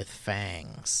one with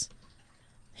fangs.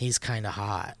 He's kind of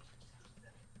hot.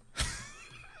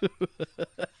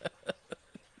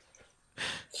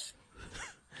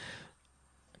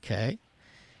 Okay.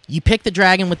 You pick the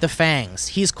dragon with the fangs.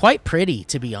 He's quite pretty,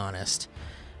 to be honest.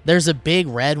 There's a big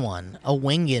red one, a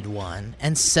winged one,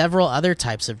 and several other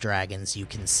types of dragons you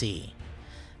can see.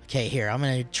 Okay, here, I'm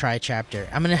going to try chapter.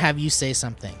 I'm going to have you say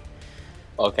something.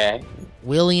 Okay.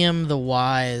 William the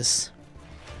Wise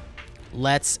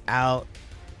lets out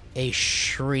A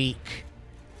shriek.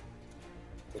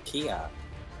 The Kia.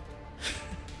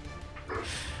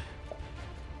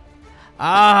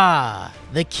 Ah,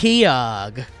 the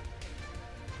Keogh.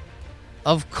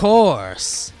 Of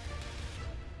course.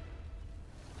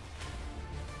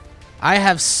 I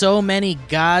have so many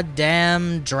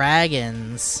goddamn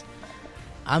dragons.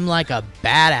 I'm like a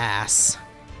badass.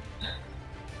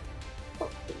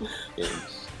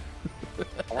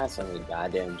 I got so many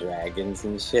goddamn dragons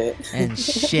and shit. And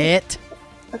shit.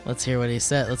 Let's hear what he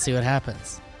said. Let's see what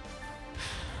happens.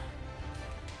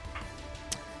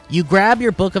 You grab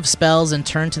your book of spells and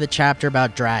turn to the chapter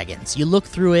about dragons. You look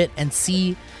through it and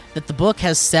see that the book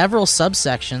has several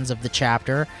subsections of the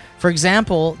chapter. For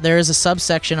example, there is a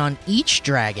subsection on each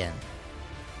dragon.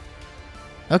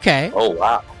 Okay. Oh,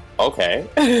 wow. Okay.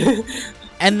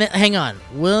 And then, hang on.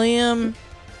 William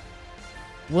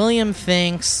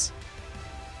thinks,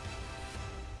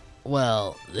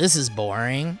 well, this is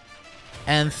boring,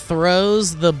 and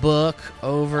throws the book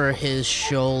over his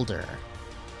shoulder.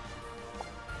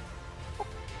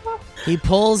 He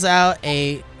pulls out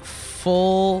a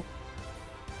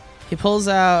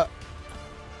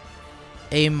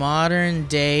modern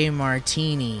day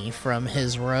martini from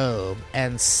his robe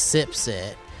and sips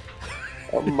it.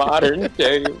 A modern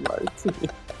day martini.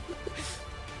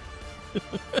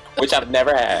 Which I've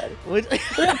never had.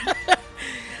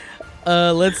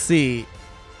 Let's see.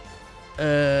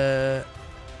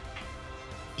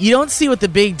 You don't see what the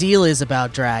big deal is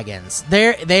about dragons.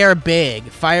 They are big,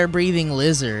 fire-breathing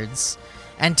lizards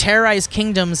and terrorize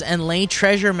kingdoms and lay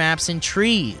treasure maps in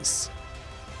trees.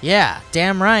 Yeah,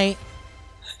 damn right.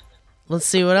 Let's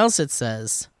see what else it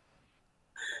says.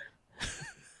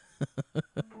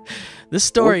 This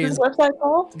story has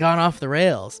gone off the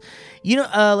rails. You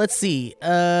know, let's see.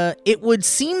 It would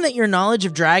seem that your knowledge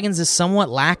of dragons is somewhat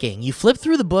lacking. You flip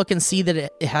through the book and see that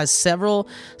it has several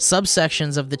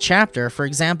subsections of the chapter. For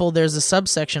example, there's a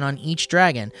subsection on each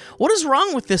dragon. What is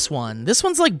wrong with this one? This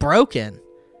one's like broken.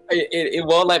 It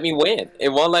won't let me win. It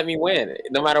won't let me win,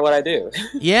 no matter what I do.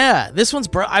 Yeah, this one's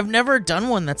I've never done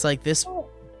one that's like this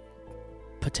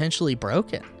potentially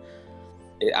broken.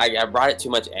 I brought it too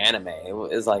much anime. It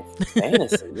was like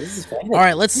fantasy. This is fantasy. All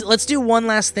right, let's do one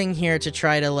last thing here to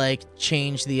try to like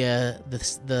change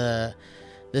the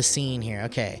scene here.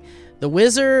 Okay, the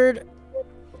wizard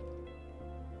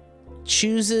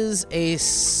chooses a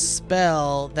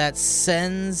spell that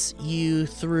sends you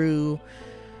through.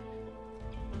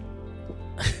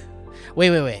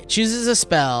 Wait. Chooses a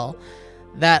spell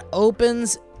that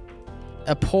opens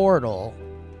a portal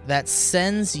that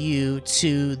sends you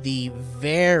to the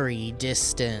very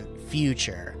distant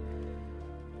future.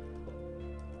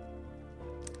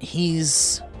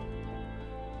 He's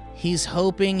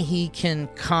hoping he can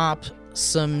cop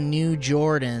some new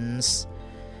Jordans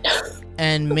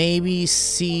and maybe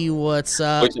see what's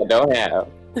up, which I don't have,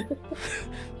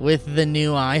 with the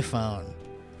new iPhone.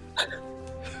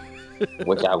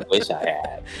 Which I wish I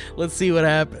had. Let's see what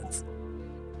happens.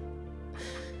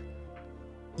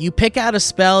 You pick out a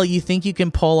spell you think you can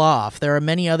pull off. There are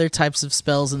many other types of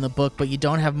spells in the book, but you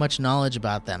don't have much knowledge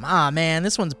about them. Ah, man,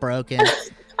 this one's broken.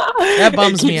 That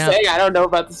bums me out. I don't know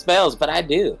about the spells, but I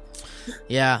do.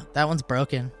 Yeah, that one's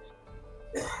broken.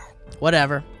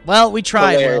 Whatever. Well, we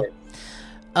tried. Will.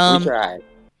 We tried.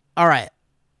 All right.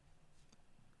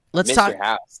 Let's talk. Your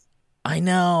house. I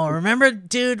know. Remember,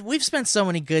 dude, we've spent so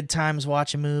many good times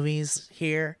watching movies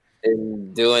here.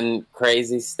 And doing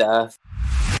crazy stuff.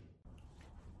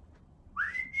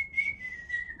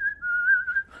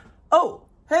 Oh,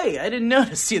 hey, I didn't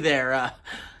notice you there.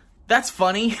 That's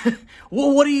funny.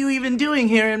 Well, what are you even doing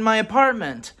here in my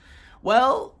apartment?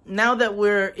 Well, now that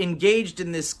we're engaged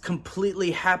in this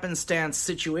completely happenstance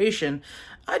situation,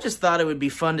 I just thought it would be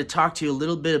fun to talk to you a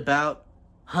little bit about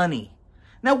honey.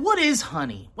 Now, what is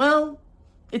honey? Well,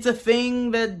 it's a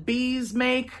thing that bees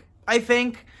make, I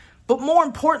think. But more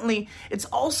importantly, it's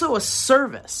also a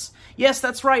service. Yes,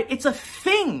 that's right. It's a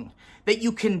thing that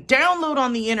you can download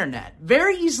on the internet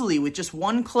very easily with just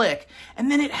one click,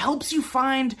 and then it helps you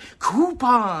find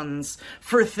coupons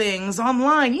for things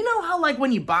online. You know how like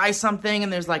when you buy something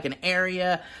and there's like an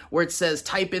area where it says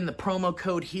type in the promo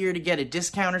code here to get a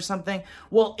discount or something?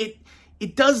 Well,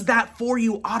 it does that for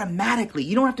you automatically.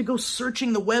 You don't have to go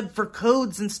searching the web for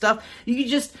codes and stuff. You can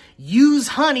just use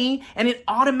Honey and it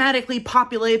automatically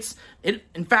populates it.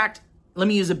 In fact, let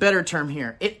me use a better term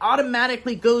here. It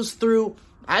automatically goes through,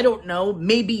 I don't know,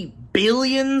 maybe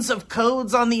billions of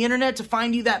codes on the internet to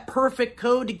find you that perfect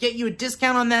code to get you a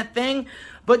discount on that thing.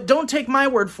 But don't take my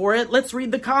word for it. Let's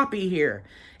read the copy here.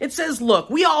 It says, look,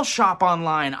 we all shop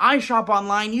online. I shop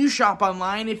online. You shop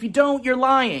online. If you don't, you're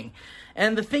lying.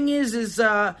 And the thing is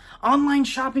online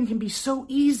shopping can be so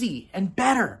easy and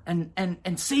better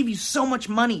and save you so much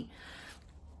money.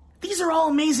 These are all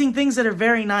amazing things that are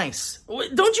very nice.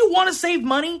 Don't you want to save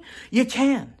money? You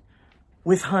can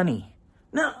with Honey.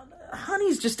 Now,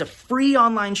 Honey's just a free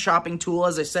online shopping tool,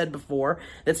 as I said before,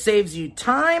 that saves you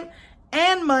time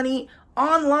and money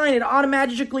online. It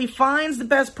automatically finds the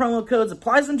best promo codes,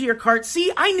 applies them to your cart.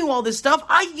 See, I knew all this stuff.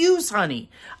 I use Honey.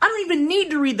 I don't even need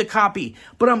to read the copy,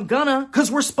 but I'm gonna, because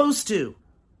we're supposed to.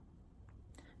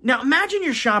 Now, imagine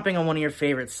you're shopping on one of your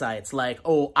favorite sites, like,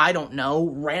 oh, I don't know,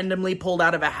 randomly pulled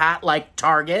out of a hat like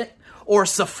Target, or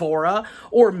Sephora,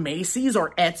 or Macy's,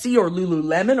 or Etsy, or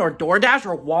Lululemon, or DoorDash,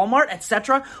 or Walmart,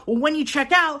 etc. Well, when you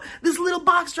check out, this little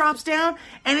box drops down,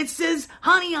 and it says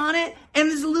Honey on it, and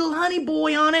there's a little honey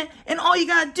boy on it, and all you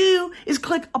gotta do is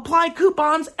click Apply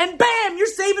Coupons, and bam, you're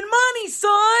saving money,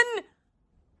 son!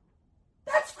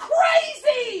 That's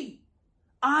crazy!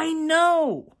 I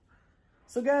know!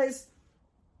 So, guys,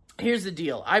 here's the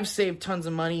deal. I've saved tons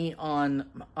of money on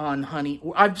Honey.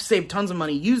 I've saved tons of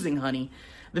money using Honey.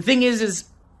 The thing is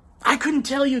I couldn't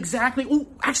tell you exactly. Oh,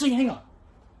 actually, hang on.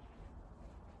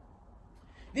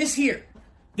 This here,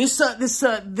 this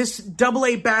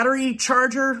AA battery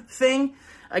charger thing.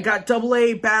 I got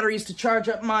AA batteries to charge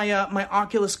up my my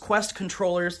Oculus Quest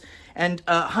controllers, and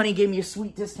Honey gave me a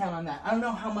sweet discount on that. I don't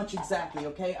know how much exactly.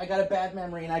 Okay, I got a bad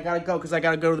memory and I gotta go because I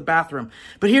gotta go to the bathroom.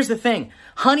 But here's the thing: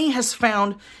 Honey has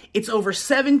found its over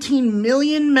 17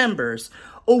 million members.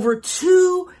 Over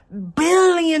 $2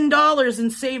 billion in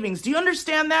savings. Do you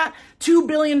understand that? $2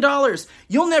 billion.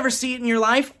 You'll never see it in your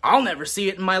life. I'll never see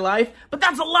it in my life. But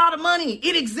that's a lot of money.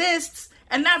 It exists.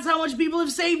 And that's how much people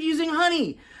have saved using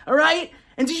Honey. All right?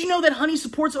 And did you know that Honey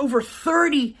supports over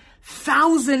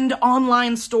 30,000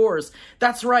 online stores?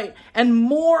 That's right. And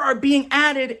more are being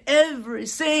added every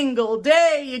single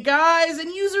day, you guys.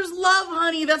 And users love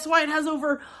Honey. That's why it has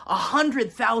over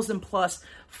 100,000 plus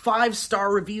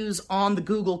 5-star reviews on the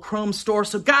Google Chrome store.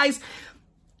 So guys,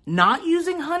 not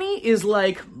using Honey is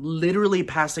like literally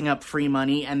passing up free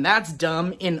money, and that's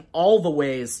dumb in all the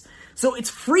ways. So it's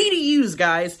free to use,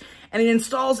 guys, and it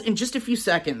installs in just a few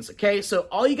seconds, okay? So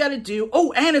all you gotta do,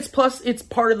 oh, and it's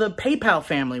part of the PayPal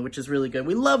family, which is really good.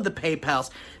 We love the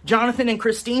PayPals. Jonathan and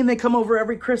Christine, they come over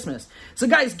every Christmas. So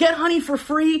guys, get Honey for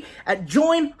free at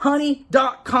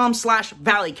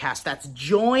joinhoney.com/valleycast. That's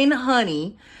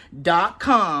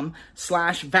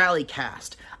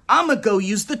joinhoney.com/valleycast. I'ma go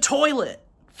use the toilet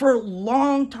for a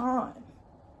long time.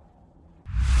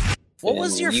 What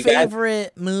was your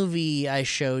favorite movie I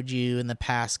showed you in the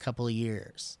past couple of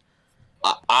years?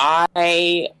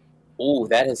 That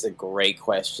is a great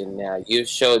question. Now, you've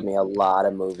showed me a lot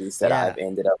of movies that I've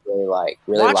ended up really Watching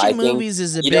liking. Movies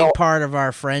is a big part of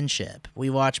our friendship. We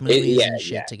watch movies and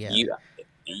shit together.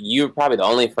 You're probably the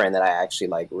only friend that I actually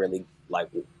really like,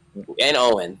 and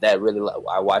Owen, that really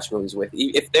I watch movies with.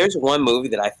 If there's one movie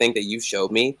that I think that you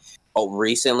showed me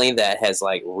recently that has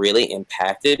really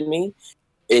impacted me,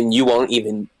 and you won't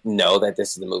even know that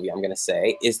this is the movie I'm going to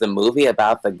say, is the movie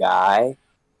about the guy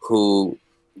who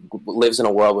lives in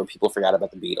a world where people forgot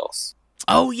about the Beatles.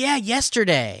 Oh, yeah,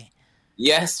 Yesterday.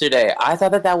 I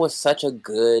thought that was such a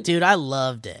good... Dude, I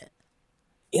loved it.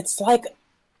 It's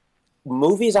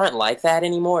movies aren't like that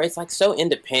anymore. It's so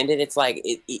independent. It's like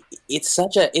it's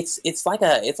like a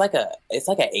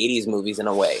 80s movies in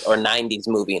a way, or 90s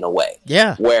movie in a way.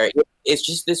 Yeah. Where it's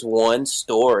just this one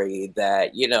story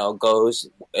that, goes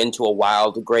into a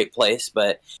wild, great place,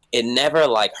 but it never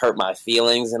hurt my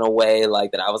feelings in a way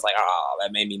that I was oh,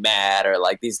 that made me mad, or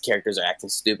these characters are acting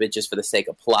stupid just for the sake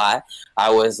of plot. I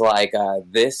was but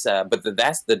that's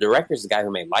the director's the guy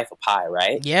who made Life of Pi,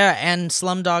 right? Yeah, and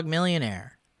Slumdog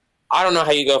Millionaire. I don't know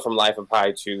how you go from Life of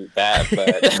Pi to that,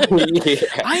 but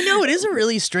yeah. I know it is a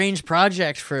really strange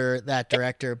project for that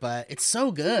director, but it's so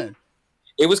good.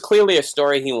 It was clearly a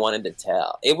story he wanted to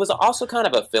tell. It was also kind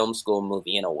of a film school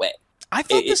movie in a way. I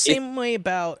felt the same way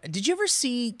about... Did you ever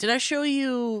see... Did I show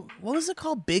you... What was it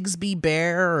called? Bigsby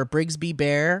Bear or Brigsby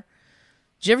Bear?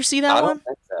 Did you ever see that one? I don't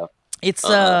think so. It's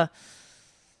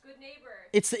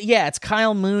It's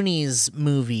Kyle Mooney's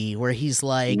movie where he's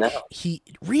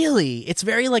it's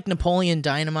very like Napoleon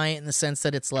Dynamite in the sense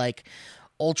that it's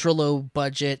ultra low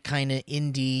budget kind of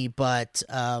indie, but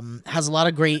has a lot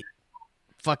of great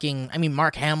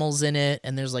Mark Hamill's in it,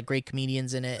 and there's great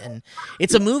comedians in it, and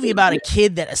it's a movie about a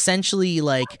kid that essentially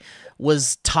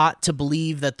was taught to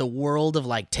believe that the world of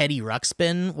Teddy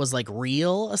Ruxpin was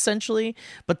real essentially,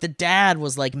 but the dad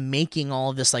was making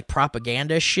all of this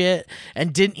propaganda shit,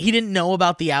 and he didn't know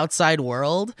about the outside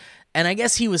world, And I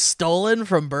guess he was stolen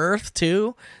from birth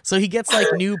too. So he gets like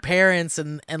new parents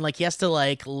and like he has to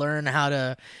like learn how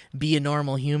to be a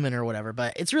normal human or whatever.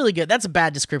 But it's really good. That's a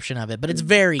bad description of it, but it's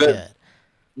very good.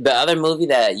 The other movie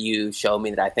that you showed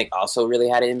me that I think also really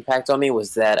had an impact on me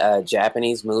was that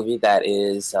Japanese movie that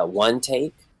is One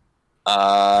Take.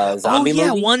 Zombie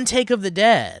movie? One Take of the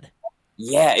Dead.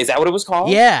 Yeah, is that what it was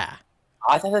called? Yeah.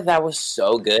 I thought that was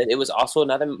so good. It was also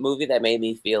another movie that made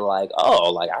me feel like,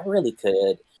 oh, like I really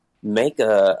could make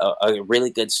a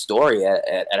really good story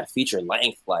at a feature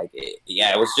length. Like,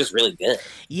 it was just really good.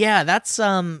 Yeah, that's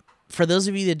for those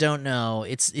of you that don't know,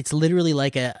 it's literally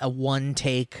like a one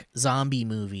take zombie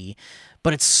movie,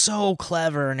 but it's so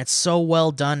clever and it's so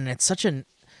well done and it's such a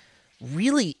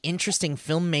really interesting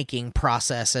filmmaking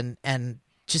process and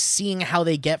just seeing how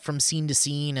they get from scene to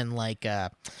scene and like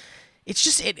it's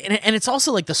just and it's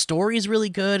also like the story is really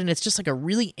good and it's just like a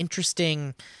really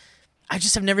interesting. I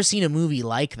just have never seen a movie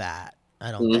like that.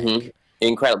 I don't think.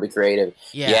 Incredibly creative.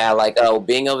 Yeah, like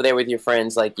being over there with your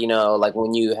friends, like, you know, like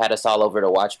when you had us all over to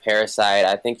watch Parasite,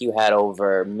 I think you had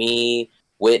over me,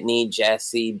 Whitney,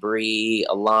 Jesse, Bree,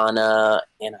 Alana,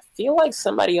 and I feel like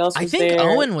somebody else was there. I think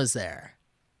Owen was there.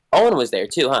 Owen was there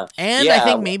too, huh? And I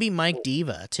think maybe Mike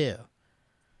Diva too.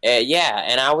 Yeah,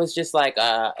 and I was just like,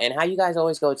 and how you guys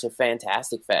always go to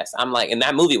Fantastic Fest. I'm like, and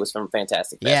that movie was from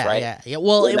Fantastic Fest, right? Yeah.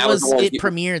 Well, it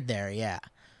premiered there, yeah.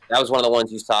 That was one of the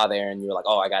ones you saw there, and you were like,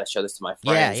 oh, I got to show this to my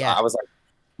friends. Yeah. I was like,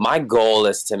 my goal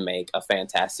is to make a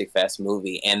Fantastic Fest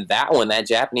movie. And that one, that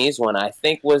Japanese one, I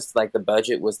think was like the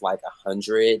budget was like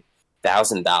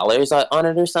 $100,000 on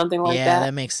it or something like that. Yeah,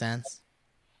 that makes sense.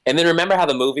 And then remember how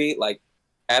the movie, like,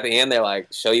 at the end, they're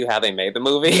like, show you how they made the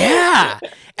movie. Yeah,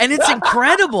 and it's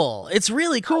incredible. It's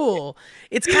really cool.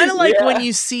 It's kind of like when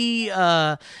you see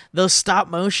those stop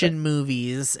motion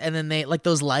movies, and then they like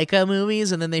those Leica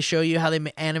movies, and then they show you how they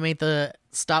animate the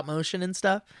stop motion and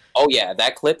stuff. Oh yeah,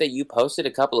 that clip that you posted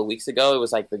a couple of weeks ago. It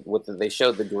was like they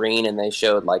showed the green, and they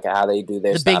showed like how they do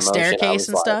their stop motion. The big staircase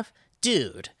and stuff,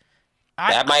 dude.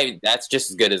 That's just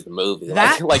as good as the movie.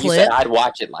 That like clip, you said, I'd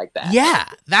watch it like that. Yeah,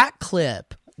 that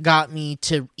clip got me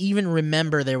to even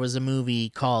remember there was a movie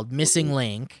called Missing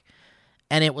Link,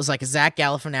 and it was like a Zach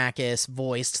Galifianakis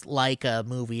voiced like a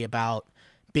movie about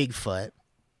Bigfoot,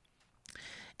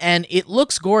 and it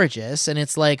looks gorgeous and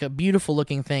it's like a beautiful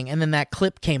looking thing, and then that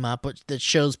clip came up that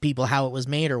shows people how it was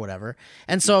made or whatever,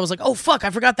 and so I was like, oh fuck,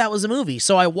 I forgot that was a movie,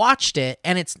 so I watched it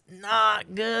and it's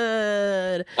not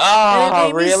good.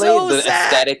 Oh really? So the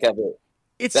sad. Aesthetic of it,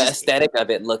 aesthetic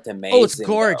of it looked amazing. Oh, it's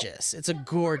gorgeous. It's a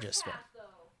gorgeous film.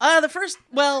 The first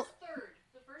third.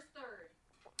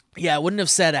 Yeah, I wouldn't have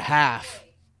said a half.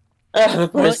 The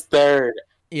first third.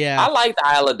 Yeah. I liked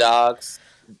Isle of Dogs,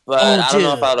 but I don't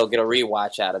know if I'll get a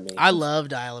rewatch out of me. I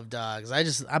loved Isle of Dogs.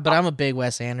 But I'm a big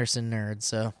Wes Anderson nerd,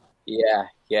 so. Yeah.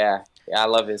 I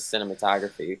love his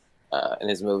cinematography in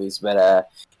his movies, but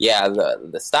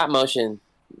the stop motion,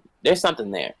 there's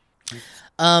something there.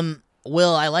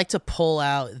 Will, I like to pull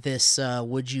out this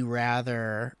Would You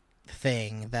Rather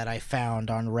thing that I found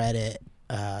on Reddit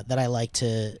that I like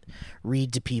to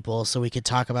read to people so we could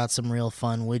talk about some real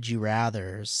fun Would You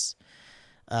Rathers.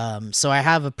 So I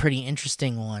have a pretty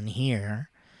interesting one here.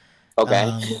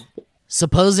 Okay.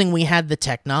 Supposing we had the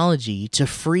technology to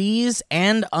freeze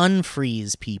and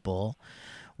unfreeze people,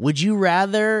 would you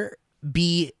rather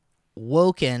be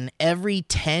woken every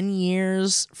 10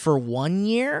 years for 1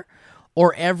 year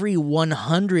or every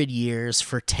 100 years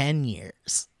for 10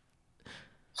 years?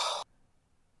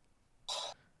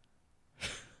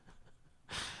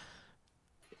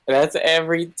 That's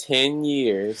every 10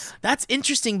 years. That's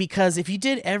interesting because if you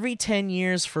did every 10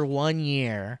 years for 1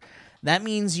 year, that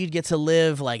means you'd get to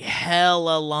live like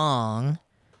hella long.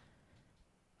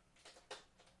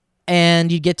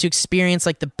 And you'd get to experience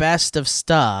like the best of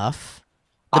stuff.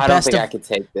 I don't think I could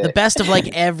take that. The best of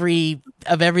like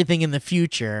everything in the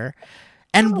future.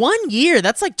 And 1 year,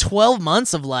 that's like 12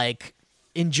 months of like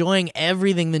enjoying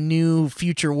everything the new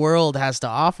future world has to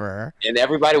offer. And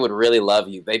everybody would really love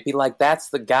you. They'd be like, that's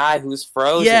the guy who's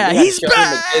frozen. Yeah, he's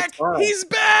back! He's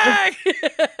back!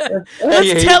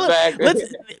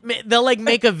 They'll like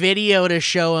make a video to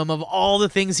show him of all the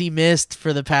things he missed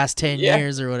for the past 10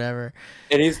 years or whatever.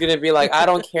 And he's going to be like, I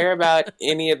don't care about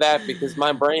any of that because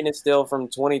my brain is still from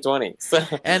 2020. So.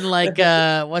 And like,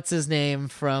 what's his name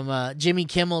from Jimmy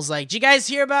Kimmel's like, did you guys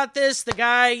hear about this? The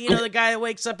guy that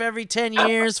wakes up every 10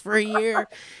 years for a year.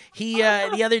 He,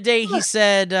 the other day he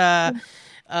said,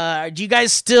 do you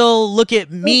guys still look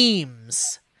at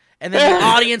memes? And then the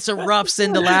audience erupts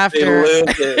into laughter.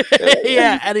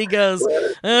 Yeah, and he goes,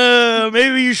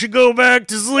 maybe you should go back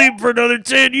to sleep for another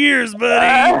 10 years,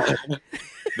 buddy.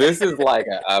 This is like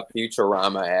a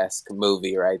Futurama-esque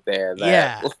movie right there.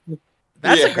 Yeah.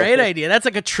 That's a great idea. That's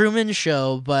like a Truman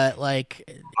Show, but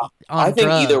like on I think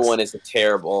drugs. either one is a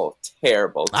terrible.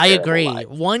 I agree. Life.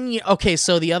 1 year. Okay,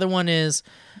 so the other one is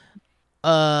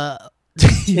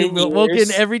You're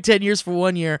woken every 10 years for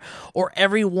 1 year, or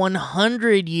every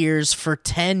 100 years for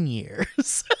 10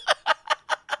 years.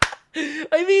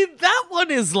 I mean, that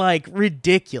one is like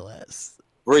ridiculous.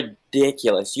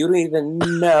 Ridiculous. You don't even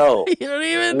know. You don't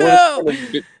even know. What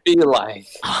it's gonna be like.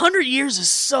 100 years is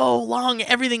so long.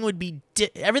 Everything would be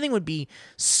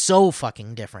so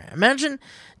fucking different. Imagine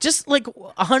just like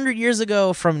 100 years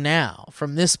ago from now,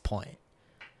 from this point,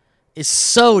 is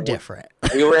so different.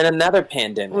 We were in another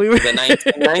pandemic. The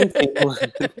 1919 one.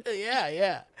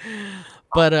 Yeah.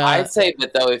 But I'd say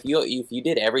that though, if you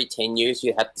did every 10 years,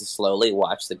 you have to slowly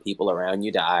watch the people around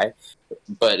you die.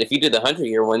 But if you did the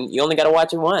 100-year one, you only got to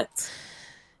watch it once.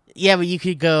 Yeah, but you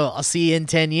could go, I'll see you in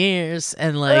 10 years,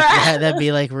 and like that'd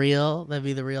be like real. That'd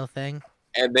be the real thing.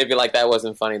 And they'd be like, that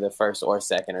wasn't funny the first or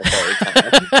second or third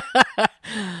time.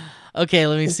 Okay,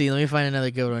 let me see. Let me find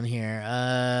another good one here.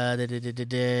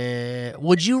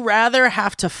 Would you rather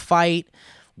have to fight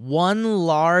one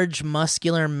large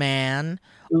muscular man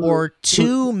or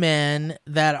two men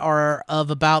that are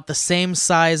of about the same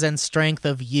size and strength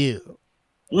of you?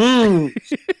 One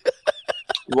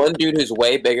dude who's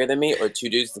way bigger than me, or two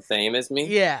dudes the same as me?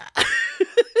 Yeah.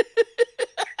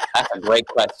 That's a great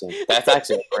question. That's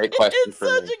actually a great question for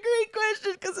me. It's such a great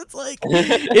question because it's like,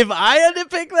 if I had to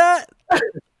pick that,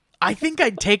 I think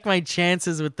I'd take my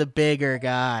chances with the bigger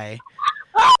guy.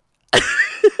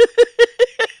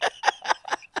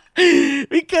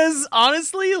 Because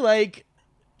honestly, like,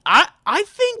 I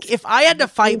think if I had to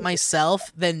fight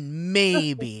myself, then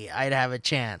maybe I'd have a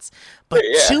chance. But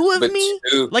two of me,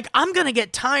 like, I'm going to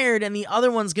get tired and the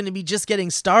other one's going to be just getting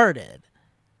started.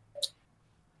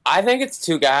 I think it's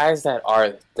two guys that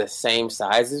are the same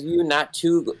size as you, not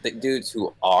two dudes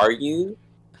who are you.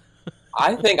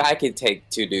 I think I could take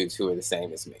two dudes who are the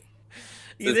same as me.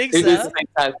 You think two so? Dudes the same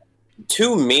size.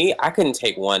 To me, I couldn't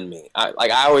take one me.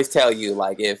 I always tell you,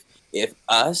 like, if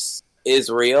us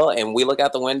is real and we look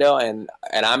out the window and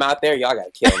I'm out there, y'all gotta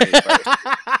kill me first.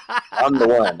 I'm the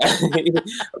one.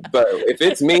 But if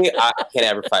it's me, I can't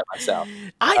ever fight myself.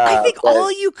 I think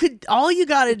all you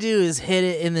gotta do is hit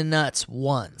it in the nuts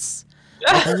once.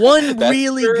 Like one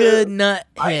really good nut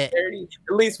hit.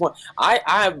 At least one.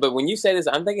 But when you say this,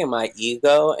 I'm thinking my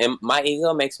ego, and my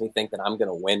ego makes me think that I'm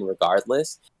gonna win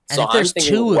regardless. And so if there's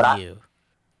two of you.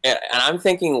 And I'm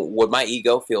thinking, would my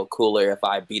ego feel cooler if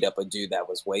I beat up a dude that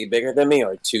was way bigger than me,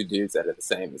 or two dudes that are the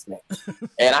same as me?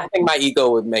 And I think my ego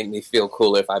would make me feel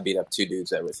cooler if I beat up two dudes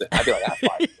that were the same. I'd be like, I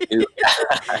fight you.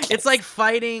 It's like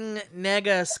fighting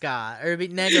Nega Scott or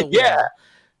Nega Will.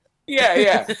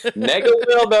 Yeah. Nega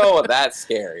Will, though, that's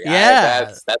scary. Yeah.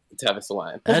 That's the toughest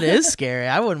one. That is scary.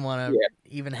 I wouldn't want to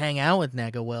even hang out with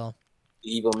Nega Will.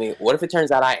 Evil me. What if it turns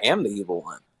out I am the evil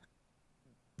one?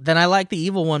 Then I like the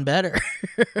evil one better.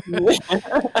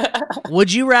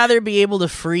 Would you rather be able to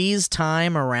freeze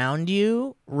time around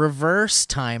you, reverse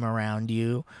time around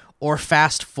you, or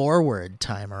fast forward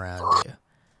time around you?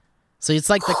 So it's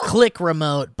like the click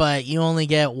remote, but you only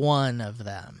get one of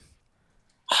them.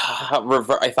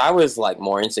 If I was like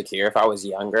more insecure, if I was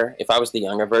younger, if I was the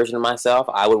younger version of myself,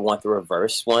 I would want the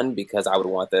reverse one because I would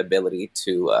want the ability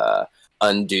to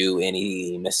undo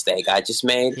any mistake I just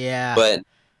made. Yeah. But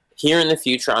here in the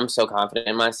future, I'm so confident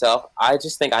in myself. I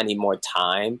just think I need more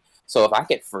time. So if I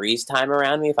could freeze time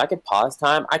around me, if I could pause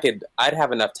time, I'd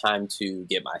have enough time to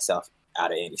get myself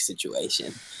out of any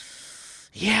situation.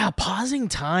 Yeah, pausing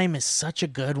time is such a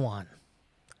good one.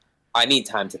 I need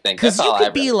time to think. Because you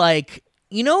could be like,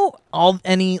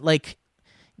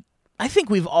 I think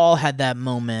we've all had that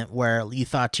moment where you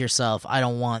thought to yourself, I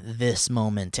don't want this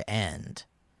moment to end.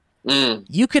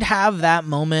 You could have that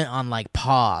moment on like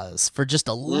pause for just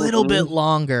a little bit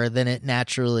longer than it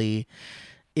naturally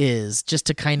is, just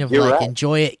to kind of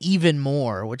enjoy it even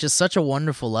more, which is such a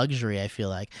wonderful luxury, I feel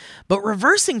like. But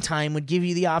reversing time would give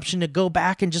you the option to go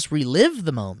back and just relive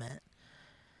the moment.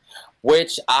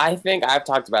 Which I think I've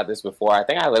talked about this before. I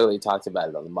think I literally talked about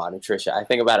it on the Modern Trisha. I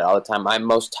think about it all the time. My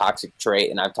most toxic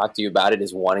trait, and I've talked to you about it,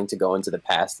 is wanting to go into the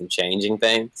past and changing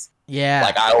things. Yeah.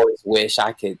 Like, I always wish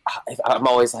I could. I'm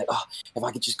always like, if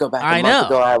I could just go back a month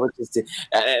ago, I would just do.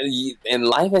 And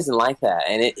life isn't like that.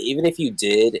 And even if you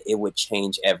did, it would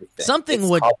change everything. Something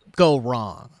would go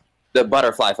wrong. The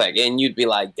butterfly effect. And you'd be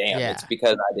like, damn, it's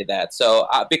because I did that. So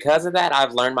because of that,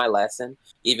 I've learned my lesson,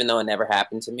 even though it never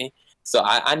happened to me. So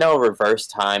I know reverse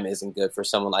time isn't good for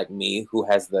someone like me who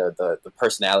has the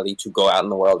personality to go out in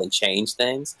the world and change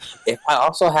things. If I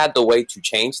also had the way to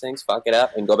change things, fuck it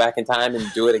up, and go back in time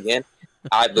and do it again,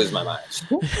 I'd lose my mind.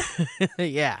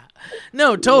 Yeah.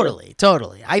 No, totally.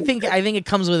 I think it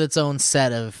comes with its own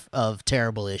set of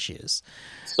terrible issues.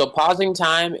 So pausing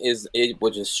time it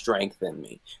would just strengthen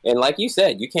me. And like you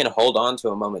said, you can't hold on to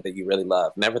a moment that you really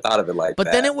love. Never thought of it like that.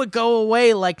 But then it would go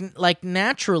away like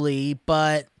naturally,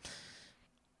 but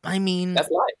I mean, that's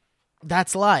life.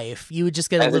 That's life. You would just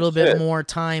get a little bit more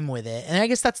time with it. And I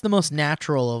guess that's the most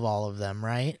natural of all of them,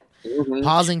 right? Mm-hmm.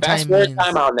 Pausing time means...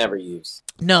 time I'll never use.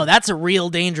 No, that's a real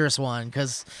dangerous one,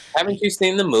 because... Haven't you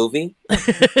seen the movie?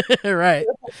 Right.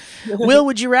 Will,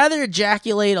 would you rather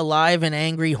ejaculate alive and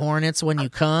angry hornets when you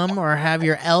come, or have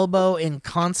your elbow in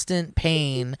constant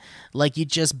pain like you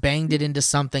just banged it into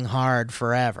something hard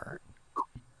forever?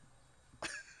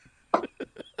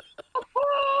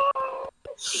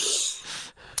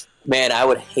 Man, I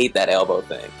would hate that elbow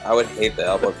thing. I would hate the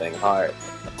elbow thing hard.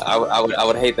 I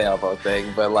would hate the elbow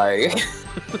thing, but like,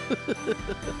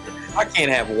 I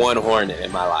can't have one hornet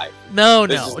in my life. No,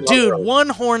 dude, one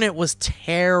hornet was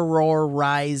terrorizing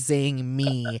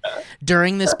me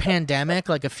during this pandemic,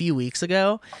 like a few weeks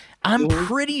ago. I'm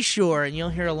pretty sure, and you'll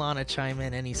hear Alana chime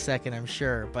in any second, I'm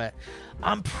sure, but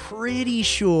I'm pretty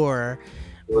sure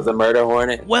it was a murder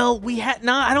hornet. Well,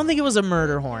 I don't think it was a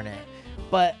murder hornet.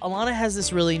 But Alana has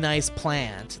this really nice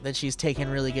plant that she's taken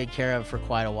really good care of for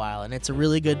quite a while, and it's a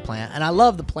really good plant, and I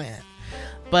love the plant.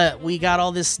 But we got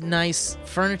all this nice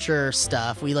furniture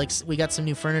stuff. We got some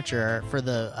new furniture for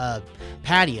the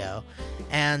patio,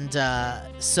 and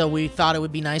so we thought it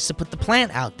would be nice to put the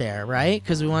plant out there, right?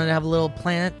 Because we wanted to have a little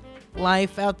plant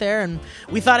life out there, and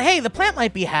we thought, hey, the plant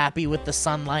might be happy with the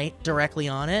sunlight directly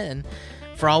on it, and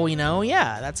for all we know,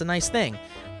 yeah, that's a nice thing.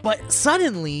 But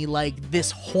suddenly, like,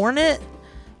 this hornet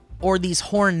or these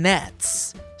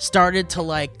hornets started to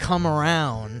like come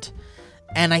around,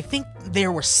 and I think they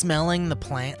were smelling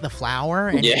the flower,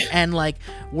 and like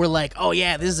we're like, oh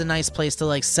yeah, this is a nice place to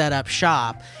like set up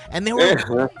shop, and they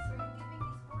were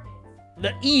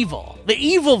the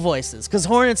evil voices, because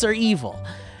hornets are evil,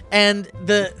 and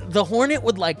the hornet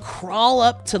would like crawl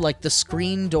up to like the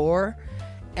screen door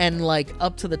and like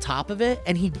up to the top of it,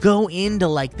 and he'd go into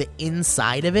like the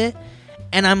inside of it.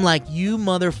 And I'm like, you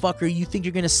motherfucker, you think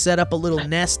you're going to set up a little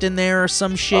nest in there or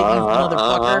some shit, you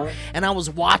motherfucker? And I was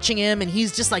watching him, and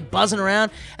he's just, like, buzzing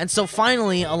around. And so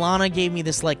finally, Alana gave me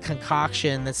this, like,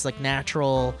 concoction, this, like,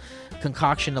 natural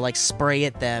concoction to, like, spray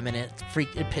at them, and it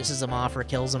pisses them off or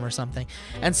kills them or something.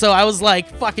 And so I was,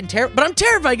 like, fucking terrified. But I'm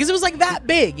terrified because it was, like, that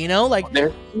big, you know? Like,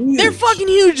 they're fucking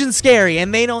huge and scary.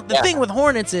 And they don't... The thing with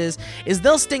hornets is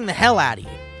they'll sting the hell out of you.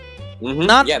 Mm-hmm.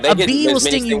 Not a bee will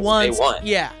sting you once.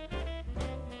 Yeah.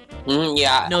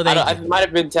 Yeah, no, I might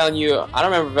have been telling you, I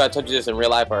don't remember if I told you this in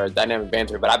real life or dynamic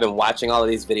banter, but I've been watching all of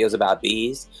these videos about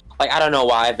bees. Like, I don't know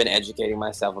why I've been educating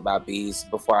myself about bees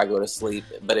before I go to sleep,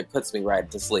 but it puts me right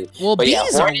to sleep. Well, but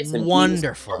bees are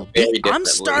wonderful. I'm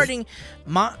starting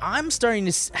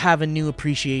to have a new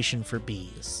appreciation for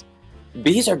bees.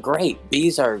 Bees are great.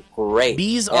 Bees are great.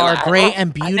 Bees are great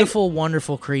and beautiful,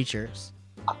 wonderful creatures.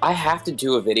 I have to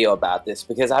do a video about this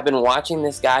because I've been watching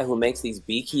this guy who makes these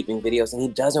beekeeping videos, and he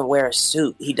doesn't wear a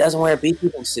suit. He doesn't wear a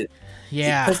beekeeping suit.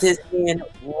 Yeah. He puts his hand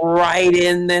right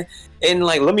in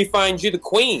like, let me find you the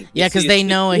queen. Yeah, because they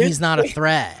know he's not a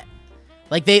threat.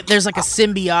 Like, there's like a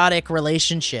symbiotic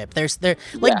relationship. Bees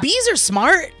are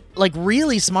smart, like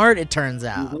really smart, it turns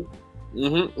out.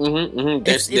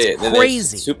 It's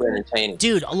crazy. They're super entertaining.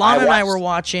 Dude, Alana and I were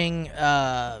watching...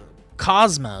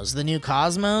 Cosmos, the new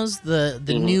Cosmos, the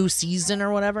new season or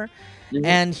whatever,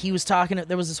 and he was talking.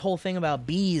 There was this whole thing about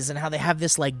bees and how they have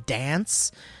this like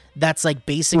dance that's like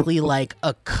basically like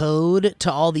a code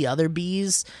to all the other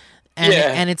bees,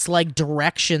 and it's like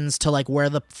directions to like where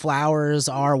the flowers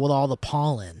are with all the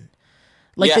pollen.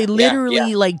 Like they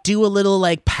literally like do a little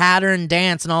like pattern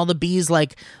dance, and all the bees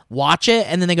like watch it,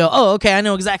 and then they go, "Oh, okay, I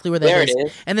know exactly where that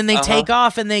is," and then they take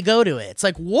off and they go to it. It's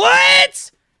like,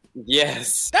 what?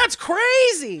 Yes. That's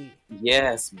crazy.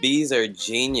 Yes, bees are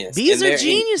genius. Bees are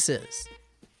geniuses.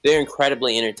 They're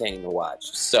incredibly entertaining to watch.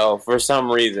 So, for some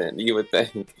reason, you would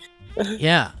think.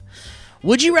 Yeah.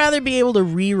 Would you rather be able to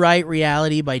rewrite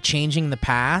reality by changing the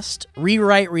past,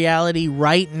 rewrite reality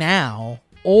right now,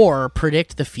 or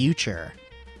predict the future?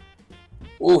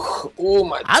 Ooh,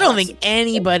 my! I don't think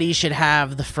anybody should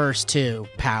have the first two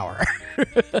power.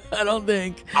 I don't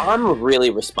think. I'm really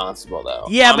responsible, though.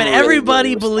 Yeah, but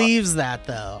everybody believes that,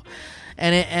 though.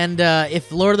 And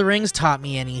if Lord of the Rings taught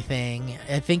me anything,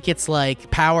 I think it's like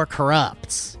power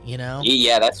corrupts, you know?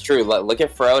 Yeah, that's true. Look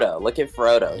at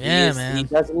Frodo. Yeah, man. He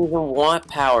doesn't even want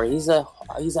power. He's a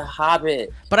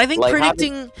hobbit. But I think Like,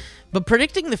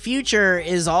 predicting the future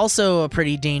is also a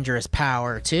pretty dangerous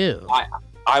power too.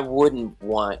 I wouldn't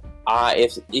want.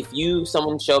 If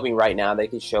someone showed me right now, they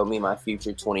could show me my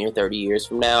future 20 or 30 years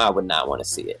from now, I would not want to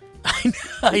see it.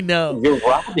 I know. You're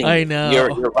robbing me. I know.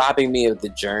 You're robbing me of the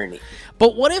journey.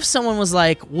 But what if someone was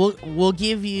like, we'll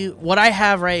give you what I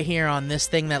have right here on this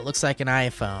thing that looks like an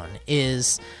iPhone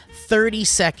is 30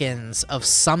 seconds of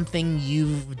something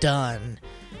you've done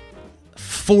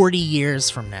 40 years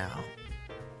from now.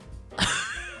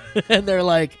 And they're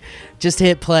like, just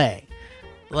hit play.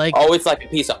 Like, oh, it's like a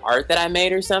piece of art that I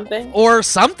made or something? Or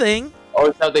something.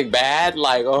 Or something bad?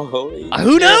 Like, oh,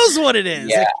 who knows what it is?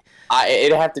 Yeah.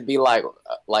 It'd have to be like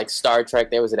Star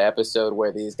Trek. There was an episode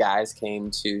where these guys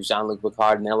came to Jean-Luc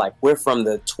Picard and they're like, we're from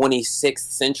the 26th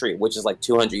century, which is like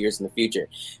 200 years in the future.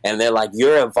 And they're like,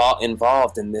 you're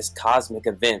involved in this cosmic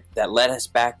event that led us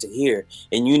back to here.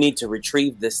 And you need to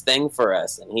retrieve this thing for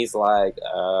us. And he's like,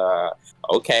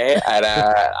 okay. And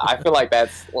I feel like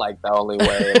that's like the only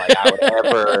way like I would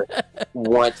ever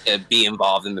want to be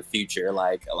involved in the future.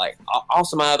 Like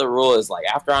also my other rule is like,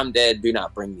 after I'm dead, do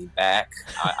not bring me back.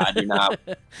 I do not,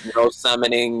 no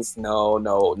summonings, no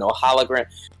hologram.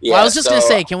 Yeah, well, I was just going to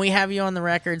say, can we have you on the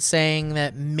record saying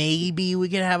that maybe we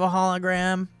could have a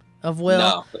hologram of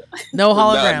Will? No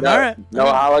hologram. All right. No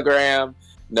hologram.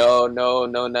 No,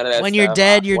 none of that When stuff. you're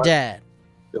dead, you're dead.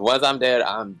 Once I'm dead,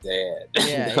 I'm dead.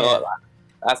 Yeah,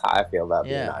 That's how I feel about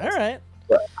being honest. All right.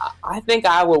 But I think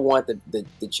I would want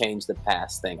the change the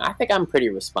past thing. I think I'm pretty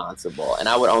responsible, and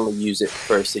I would only use it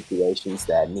for situations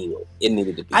that needed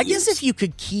to be I guess if you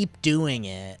could keep doing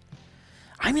it,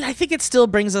 I mean, I think it still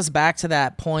brings us back to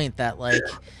that point that, like,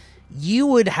 you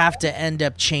would have to end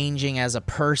up changing as a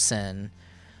person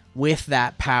with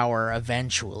that power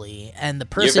eventually, and the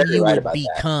person you would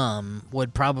become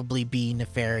would probably be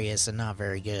nefarious and not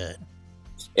very good.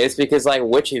 It's because, like,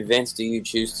 which events do you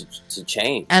choose to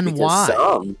change? And because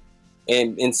why?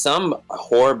 Some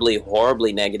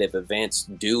horribly negative events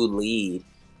do lead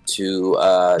to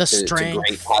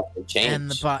great positive change.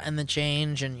 And the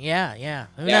change, and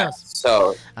who knows?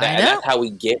 So that's how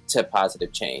we get to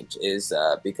positive change is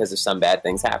because of some bad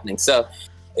things happening. So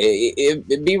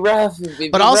it'd be rough.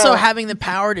 But also having the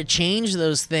power to change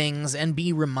those things and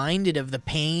be reminded of the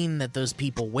pain that those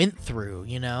people went through,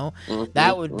 you know,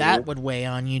 that would weigh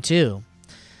on you too.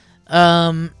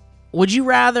 Would you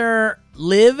rather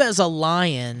live as a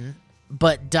lion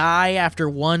but die after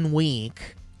 1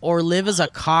 week, or live as a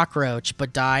cockroach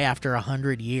but die after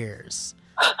 100 years?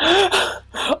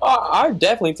 I'd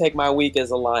definitely take my week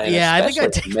as a lion. Yeah, I think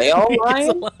I'd take male lion? as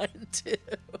a lion too.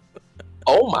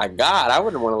 Oh my god, I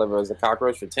wouldn't want to live as a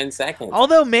cockroach for 10 seconds.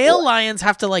 Although male lions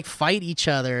have to like fight each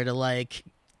other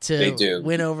to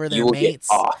win over their mates.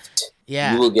 Get offed.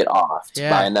 Yeah. You will get offed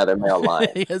by another male lion.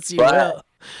 Yes, you will.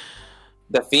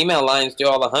 The female lions do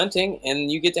all the hunting,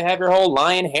 and you get to have your whole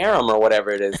lion harem or whatever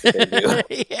it is that they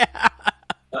do. Yeah.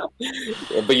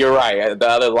 But you're right. The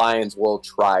other lions will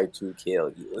try to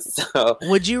kill you. So,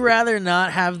 would you rather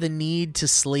not have the need to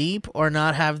sleep or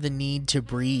not have the need to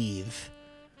breathe?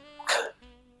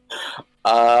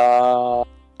 I'd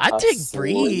take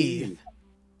breathe.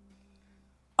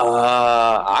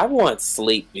 I want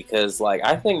sleep because, like,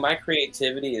 I think my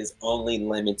creativity is only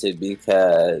limited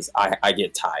because I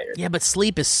get tired. Yeah, but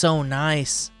sleep is so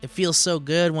nice. It feels so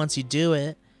good once you do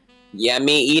it. Yeah,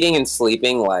 me eating and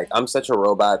sleeping, like, I'm such a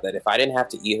robot that if I didn't have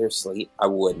to eat or sleep, I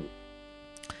wouldn't.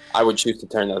 I would choose to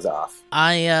turn those off.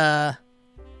 And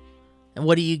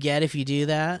what do you get if you do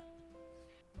that?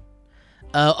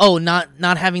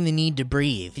 Not having the need to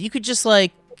breathe. You could just,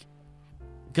 like,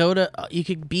 you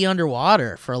could be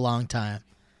underwater for a long time.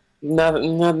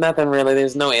 Nothing really.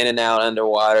 There's no in and out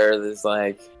underwater. There's,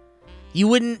 like... You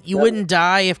wouldn't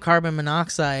die if carbon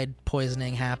monoxide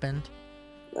poisoning happened.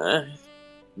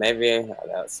 Maybe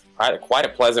that's quite a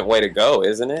pleasant way to go,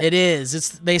 isn't it? It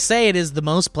is. They say it is the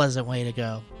most pleasant way to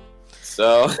go.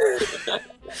 So,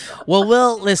 well,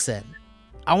 Will, listen.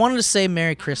 I wanted to say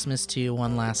Merry Christmas to you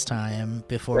one last time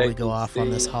before we go off on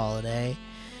this holiday,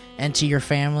 and to your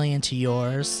family and to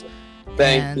yours.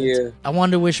 Thank you. I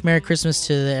wanted to wish Merry Christmas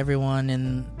to everyone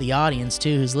in the audience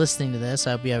too who's listening to this.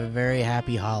 I hope you have a very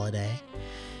happy holiday.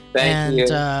 Thank you.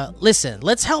 And listen,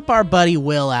 let's help our buddy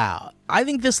Will out. I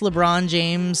think this LeBron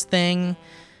James thing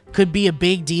could be a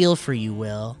big deal for you,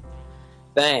 Will.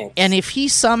 Thanks. And if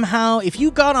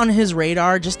you got on his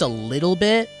radar just a little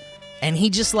bit, and he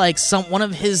just like one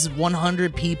of his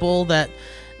 100 people that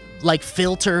like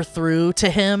filter through to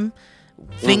him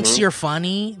thinks you're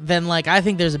funny, then like I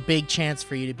think there's a big chance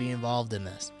for you to be involved in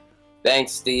this.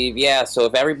 Thanks, Steve. Yeah, so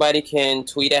if everybody can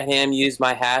tweet at him, use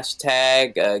my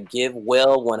hashtag, give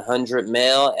Will 100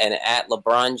 mil and at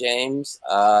LeBron James,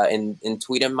 and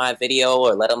tweet him my video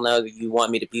or let him know that you want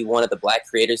me to be one of the black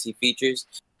creators he features,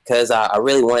 because I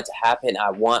really want it to happen. I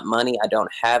want money. I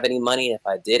don't have any money. If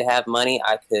I did have money,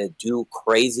 I could do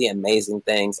crazy, amazing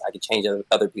things. I could change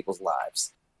other people's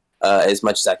lives as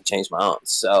much as I could change my own.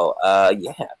 So,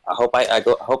 yeah, I hope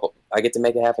I get to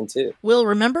make it happen too. Will,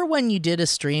 remember when you did a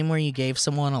stream where you gave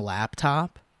someone a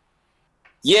laptop?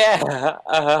 Yeah.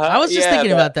 I was just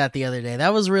thinking about that the other day.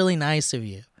 That was really nice of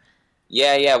you.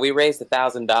 Yeah. We raised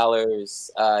 $1,000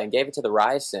 and gave it to the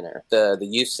Rise Center, the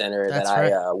youth center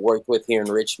I worked with here in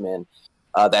Richmond.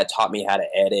 That taught me how to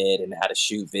edit and how to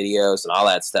shoot videos and all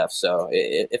that stuff. So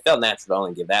it felt natural to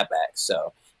only give that back.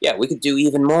 So yeah, we could do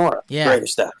even more greater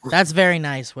stuff. That's very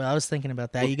nice, Will. I was thinking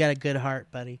about that. You got a good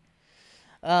heart, buddy.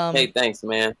 Hey, thanks,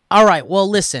 man. All right. Well,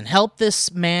 listen, help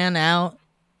this man out.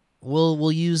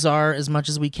 We'll use as much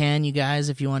as we can, you guys.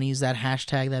 If you want to use that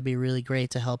hashtag, that'd be really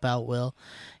great to help out Will.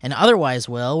 And otherwise,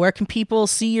 Will, where can people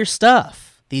see your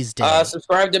stuff these days?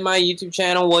 Subscribe to my YouTube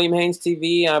channel, William Haynes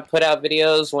TV. I put out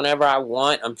videos whenever I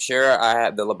want. I'm sure I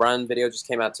have the LeBron video just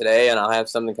came out today, and I'll have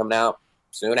something coming out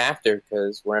soon after,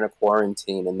 because we're in a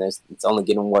quarantine and it's only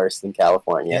getting worse in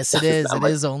California. Yes, it is. It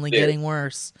is only getting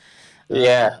worse.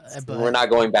 Yeah, but we're not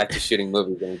going back to shooting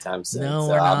movies anytime soon. No, so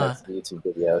we're I'll not. make some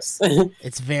YouTube videos.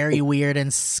 It's very weird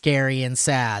and scary and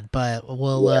sad, but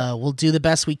we'll do the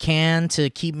best we can to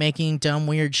keep making dumb,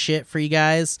 weird shit for you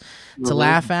guys to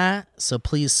laugh at. So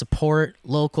please support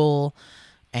local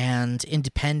and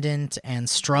independent and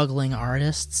struggling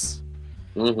artists.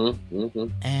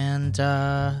 And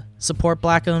support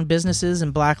black-owned businesses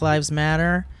and Black Lives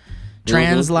Matter.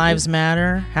 Trans Lives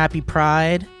Matter. Happy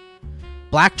Pride.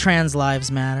 Black trans lives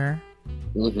matter.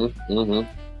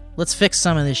 Let's fix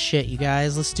some of this shit, you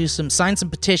guys. Let's sign some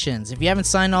petitions. If you haven't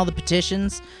signed all the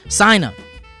petitions, sign them.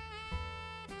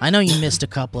 I know you missed a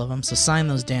couple of them, so sign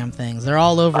those damn things. They're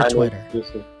all over Twitter.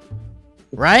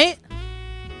 Right?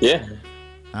 Yeah.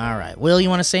 All right. Will, you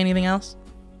want to say anything else?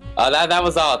 That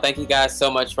was all. Thank you guys so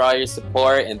much for all your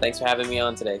support, and thanks for having me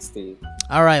on today, Steve.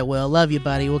 All right, Will. Love you,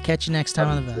 buddy. We'll catch you next time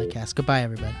on the Valleycast. Goodbye,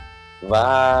 everybody.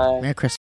 Bye. Merry Christmas.